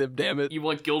something with him, damn it. You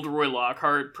want Gilderoy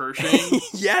Lockhart Pershing?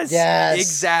 Yes!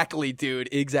 Exactly, dude,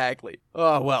 exactly.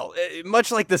 Oh, well,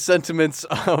 much like the sentiments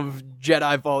of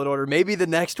Jedi Fallen Order, maybe the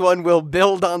next one will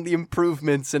build on the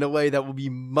improvements in a way that will be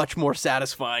much more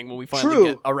satisfying when we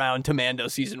finally get around to Mando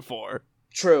Season 4.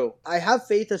 True. I have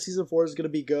faith that Season 4 is going to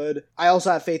be good. I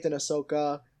also have faith in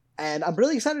Ahsoka. And I'm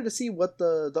really excited to see what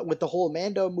with the whole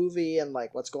Mando movie and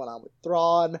like what's going on with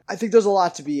Thrawn. I think there's a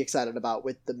lot to be excited about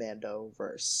with the Mando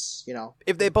verse,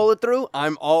 If they pull it through,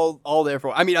 I'm all there for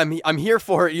it. I mean, I'm here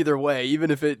for it either way, even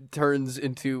if it turns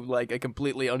into like a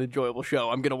completely unenjoyable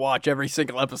show. I'm gonna watch every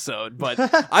single episode, but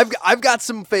I've got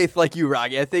some faith like you,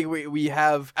 Rocky. I think we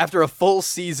have, after a full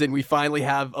season, we finally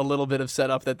have a little bit of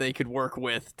setup that they could work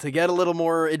with to get a little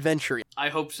more adventure. I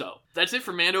hope so. That's it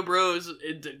for Mando Bros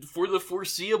for the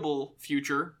foreseeable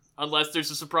future. Unless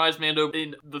there's a surprise Mando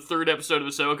in the 3rd episode of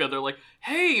Ahsoka. They're like,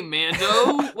 hey,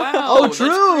 Mando, wow, oh, true.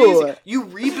 That's crazy. You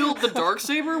rebuilt the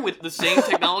Darksaber with the same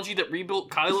technology that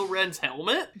rebuilt Kylo Ren's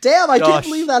helmet? Damn, I can't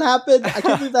believe that happened. I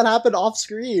can't believe that happened off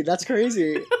screen. That's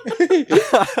crazy.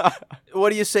 What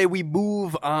do you say we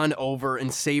move on over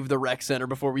and save the rec center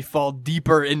before we fall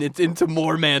deeper into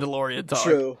more Mandalorian talk?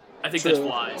 True. I think that's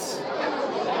wise.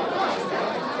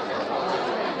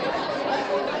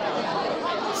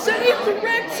 Save the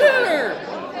rec center!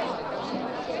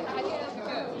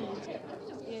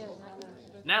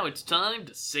 Now it's time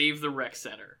to save the rec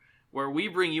center, where we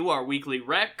bring you our weekly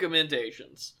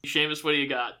recommendations. Seamus, what do you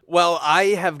got? Well, I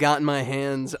have gotten my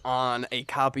hands on a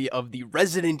copy of the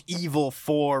Resident Evil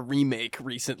 4 remake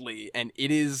recently, and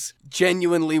it is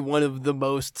genuinely one of the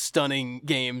most stunning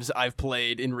games I've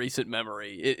played in recent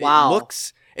memory. Wow.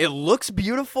 It looks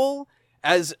beautiful.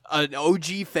 As an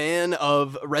OG fan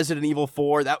of Resident Evil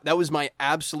 4, that was my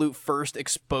absolute first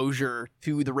exposure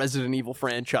to the Resident Evil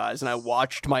franchise, and I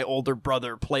watched my older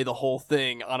brother play the whole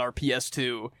thing on our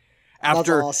PS2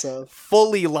 after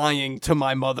fully lying to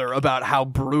my mother about how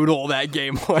brutal that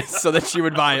game was so that she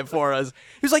would buy it for us.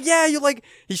 He was like, yeah,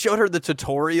 he showed her the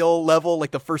tutorial level, like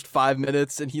the first 5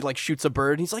 minutes, and he like shoots a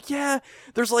bird, and he's like, yeah,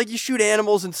 there's like, you shoot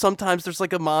animals, and sometimes there's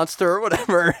like a monster or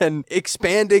whatever, and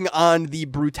expanding on the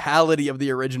brutality of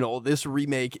the original, this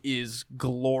remake is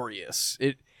glorious.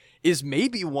 It is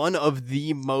maybe one of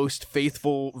the most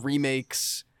faithful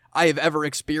remakes I have ever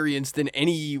experienced in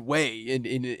any way,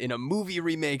 in a movie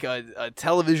remake, a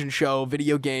television show,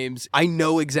 video games. I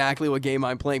know exactly what game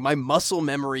I'm playing. My muscle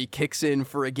memory kicks in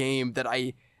for a game that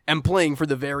I am playing for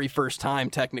the very first time,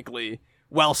 technically,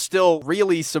 while still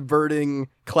really subverting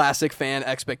classic fan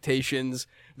expectations.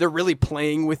 They're really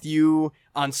playing with you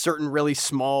on certain really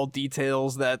small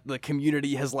details that the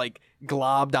community has like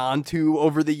globbed onto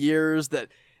over the years that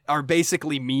are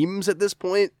basically memes at this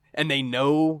point, and they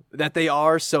know that they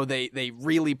are, so they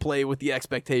really play with the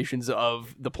expectations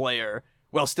of the player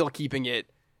while still keeping it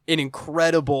an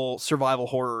incredible survival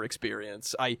horror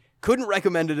experience. I couldn't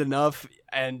recommend it enough,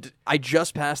 and I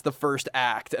just passed the first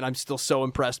act, and I'm still so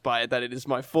impressed by it that it is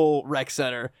my full rec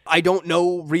center. I don't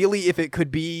know really if it could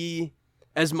be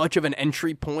as much of an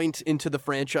entry point into the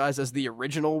franchise as the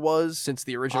original was, since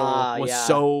the original was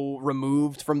so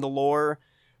removed from the lore.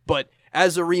 But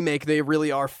as a remake, they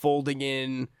really are folding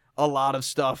in a lot of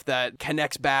stuff that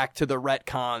connects back to the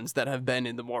retcons that have been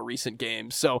in the more recent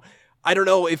games. So I don't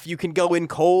know if you can go in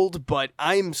cold, but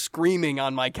I'm screaming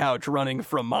on my couch running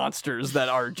from monsters that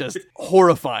are just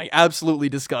horrifying, absolutely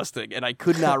disgusting, and I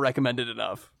could not recommend it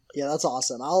enough. Yeah, that's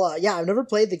awesome. I've never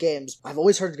played the games. I've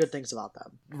always heard good things about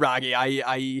them. Raggy,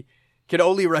 I can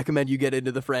only recommend you get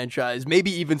into the franchise,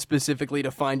 maybe even specifically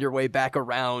to find your way back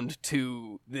around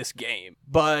to this game.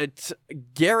 But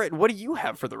Garrett, what do you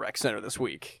have for the Rec Center this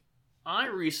week? I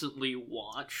recently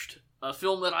watched a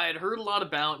film that I had heard a lot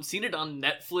about and seen it on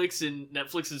Netflix in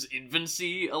Netflix's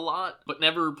infancy a lot, but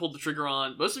never pulled the trigger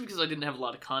on, mostly because I didn't have a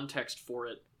lot of context for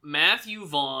it. Matthew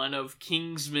Vaughn of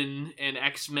Kingsman and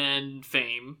X-Men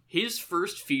fame, his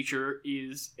first feature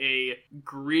is a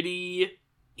gritty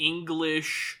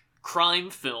English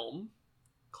crime film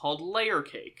called Layer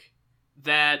Cake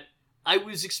that I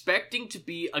was expecting to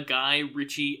be a Guy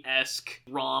Ritchie-esque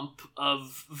romp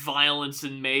of violence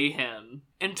and mayhem,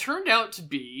 and turned out to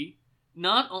be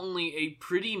not only a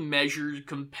pretty measured,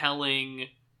 compelling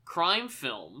crime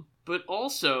film, but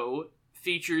also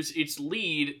features its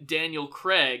lead, Daniel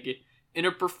Craig, in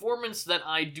a performance that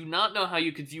I do not know how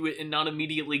you could view it and not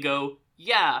immediately go,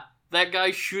 yeah, that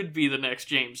guy should be the next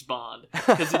James Bond.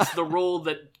 Because it's the role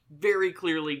that very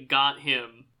clearly got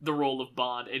him the role of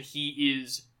Bond, and he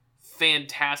is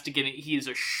fantastic in it. He is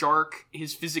a shark.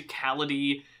 His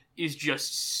physicality is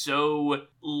just so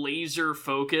laser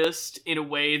focused in a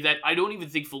way that I don't even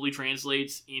think fully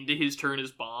translates into his turn as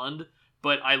Bond,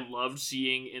 but I loved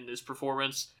seeing in this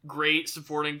performance. Great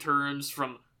supporting turns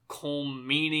from Colm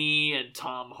Meaney and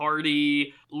Tom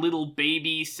Hardy. Little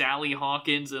baby Sally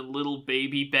Hawkins and little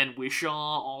baby Ben Whishaw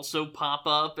also pop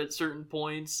up at certain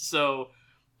points. So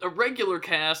a regular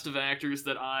cast of actors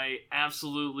that I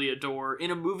absolutely adore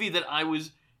in a movie that I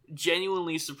was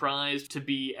genuinely surprised to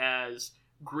be as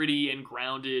gritty and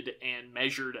grounded and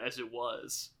measured as it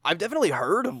was. I've definitely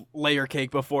heard of Layer Cake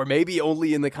before, maybe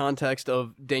only in the context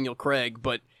of Daniel Craig,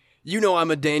 but you know I'm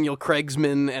a Daniel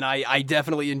Craigsman, and I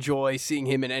definitely enjoy seeing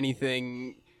him in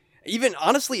anything, even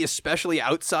honestly, especially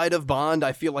outside of Bond.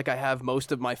 I feel like I have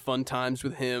most of my fun times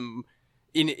with him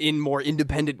in more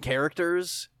independent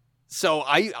characters, so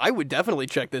I would definitely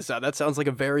check this out. That sounds like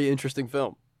a very interesting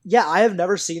film. Yeah, I have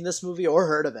never seen this movie or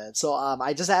heard of it, so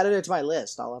I just added it to my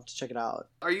list. I'll have to check it out.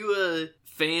 Are you a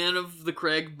fan of the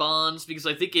Craig Bonds? Because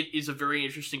I think it is a very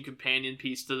interesting companion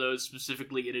piece to those,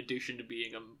 specifically in addition to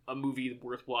being a movie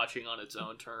worth watching on its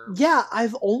own terms. Yeah,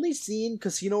 I've only seen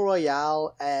Casino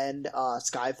Royale and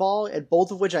Skyfall, and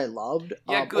both of which I loved.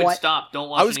 Yeah, good. Stop. Don't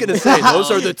watch. I was going to say, those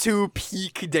are the two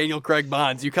peak Daniel Craig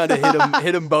Bonds. You kind of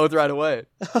hit them both right away.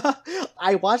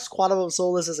 I watched Quantum of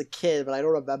Solace as a kid, but I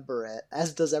don't remember it,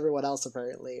 as does everyone else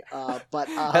apparently.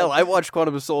 Hell, I watched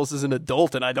Quantum of Solace as an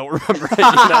adult, and I don't remember it. You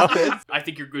know? I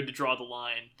think you're good to draw the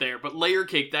line there. But Layer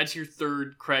Cake, that's your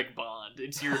third Craig Bond.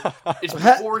 It's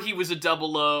before he was a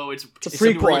 00. It's a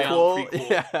prequel.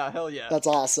 Yeah, hell yeah. That's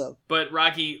awesome. But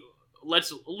Rocky,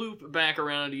 let's loop back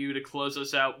around to you to close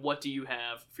us out. What do you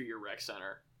have for your rec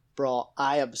center? Bro,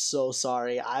 I am so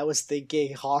sorry. I was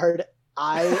thinking hard.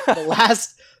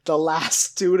 The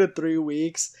last 2 to 3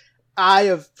 weeks, I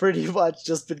have pretty much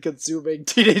just been consuming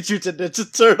Teenage Mutant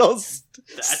Ninja Turtles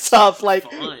stuff, like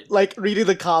reading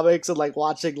the comics and like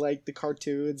watching like the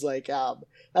cartoons.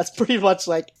 That's pretty much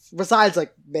like, besides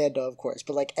like Mando, of course,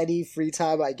 but like any free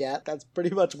time I get, that's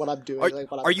pretty much what I'm doing.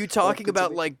 Are you talking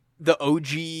about like the OG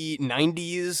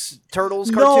 90s Turtles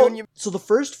cartoon? No, so the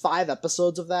first 5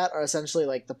 episodes of that are essentially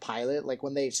like the pilot. Like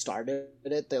when they started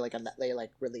it, they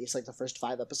released like the first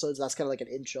 5 episodes. That's kind of like an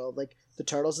intro of like the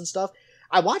Turtles and stuff.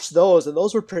 I watched those, and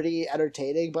those were pretty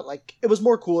entertaining, but like it was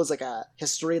more cool as like a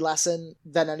history lesson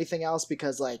than anything else,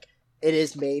 because like it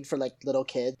is made for like little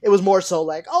kids. It was more so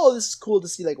like, oh, this is cool to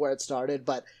see like where it started,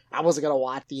 but I wasn't gonna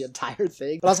watch the entire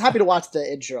thing. But I was happy to watch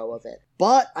the intro of it.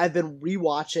 But I've been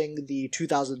rewatching the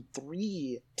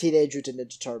 2003 Teenage Mutant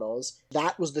Ninja Turtles.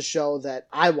 That was the show that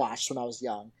I watched when I was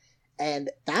young.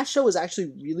 And that show is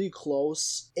actually really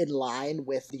close in line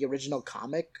with the original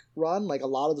comic run. Like, a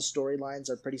lot of the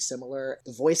storylines are pretty similar.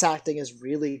 The voice acting is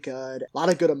really good. A lot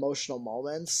of good emotional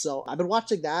moments. So I've been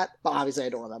watching that, but obviously I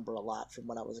don't remember a lot from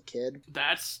when I was a kid.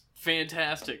 That's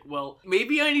fantastic. Well,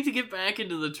 maybe I need to get back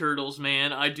into the Turtles,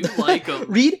 man. I do like them.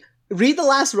 Read The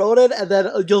Last Ronin, and then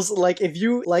you'll, like, if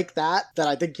you like that, then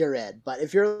I think you're in. But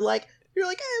if you're like, hey,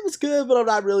 it was good, but I'm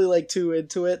not really, like, too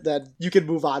into it, then you can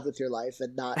move on with your life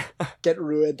and not get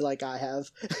ruined like I have.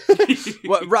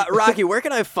 What, Rocky, where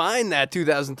can I find that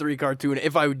 2003 cartoon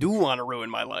if I do want to ruin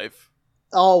my life?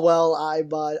 Oh, well, I'm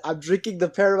drinking the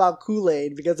Paramount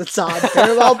Kool-Aid because it's on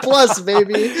Paramount Plus,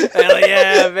 baby. Hell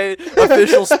yeah, baby.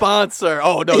 Official sponsor.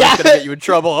 Oh, no, that's going to get you in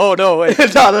trouble. Oh, no, wait.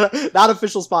 No, not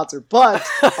official sponsor, but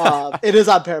it is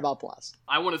on Paramount Plus.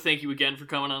 I want to thank you again for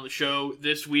coming on the show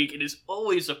this week. It is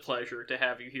always a pleasure to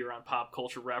have you here on Pop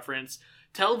Culture Reference.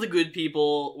 Tell the good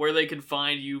people where they can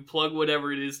find you, plug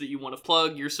whatever it is that you want to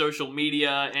plug, your social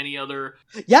media, any other...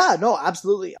 Yeah, no,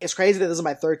 absolutely. It's crazy that this is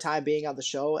my third time being on the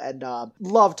show, and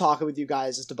love talking with you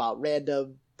guys just about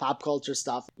random pop culture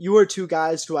stuff. You are two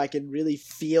guys who I can really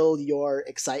feel your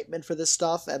excitement for this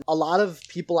stuff, and a lot of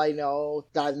people I know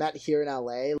that I've met here in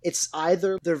LA, it's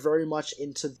either they're very much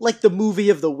into, like, the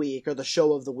movie of the week, or the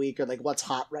show of the week, or, like, what's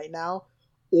hot right now,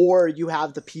 or you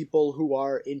have the people who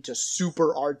are into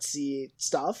super artsy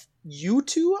stuff. You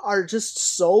two are just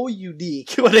so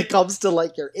unique when it comes to,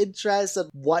 like, your interests and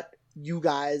what you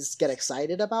guys get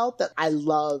excited about, that I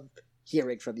love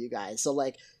hearing from you guys. So,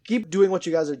 like, keep doing what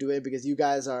you guys are doing, because you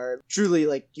guys are truly,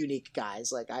 like, unique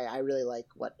guys. Like, I really like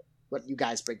what you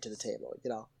guys bring to the table, you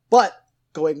know? But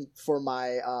going for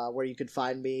my, where you can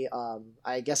find me,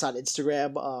 I guess on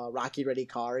Instagram, Rocky Ready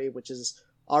Karri, which is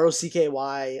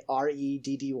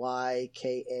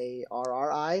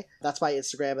ROCKYREDDYKARRI. That's my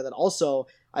Instagram. And then also,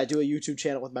 I do a YouTube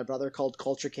channel with my brother called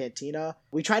Culture Cantina.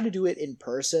 We try to do it in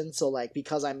person, so, like,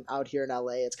 because I'm out here in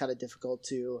LA, it's kind of difficult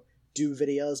to do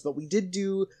videos, but we did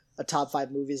do a top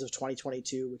 5 movies of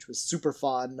 2022, which was super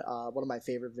fun. One of my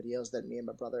favorite videos that me and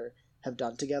my brother have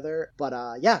done together. But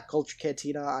yeah, Culture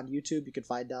Cantina on YouTube, you can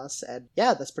find us. And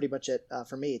yeah, that's pretty much it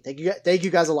for me. Thank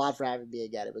you guys a lot for having me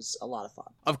again. It was a lot of fun.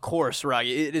 Of course,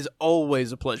 Rocky. It is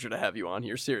always a pleasure to have you on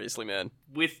here. Seriously, man.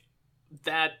 With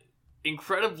that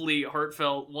incredibly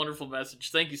heartfelt, wonderful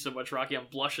message, thank you so much, Rocky. I'm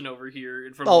blushing over here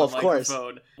in front of the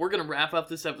microphone. We're going to wrap up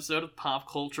this episode of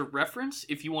Pop Culture Reference.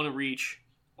 If you want to reach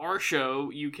our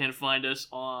show, you can find us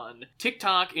on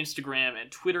TikTok, Instagram, and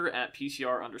Twitter at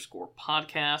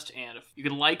PCR_podcast. And if you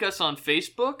can like us on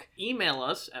Facebook, email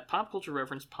us at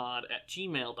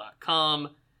popculturereferencepod@gmail.com.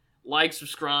 Like,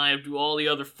 subscribe, do all the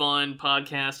other fun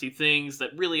podcasty things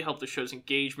that really help the show's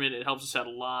engagement. It helps us out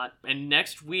a lot. And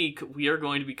next week, we are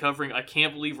going to be covering, I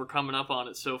can't believe we're coming up on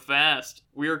it so fast,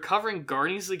 we are covering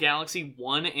Guardians of the Galaxy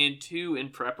 1 and 2 in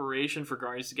preparation for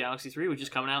Guardians of the Galaxy 3, which is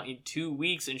coming out in 2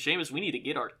 weeks. And Seamus, we need to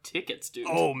get our tickets, dude.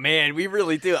 Oh, man, we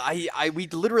really do. We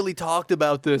literally talked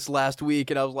about this last week,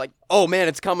 and I was like, oh, man,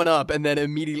 it's coming up. And then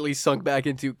immediately sunk back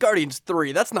into Guardians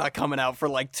 3. That's not coming out for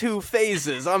like 2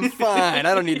 phases. I'm fine.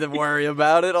 I don't need to worry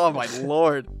about it. Oh, my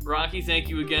Lord. Rocky, thank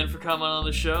you again for coming on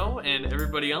the show. And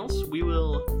everybody else, we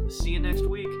will see you next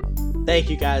week. Thank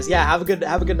you, guys. Yeah, have a good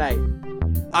night.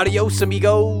 Adios,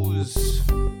 amigos.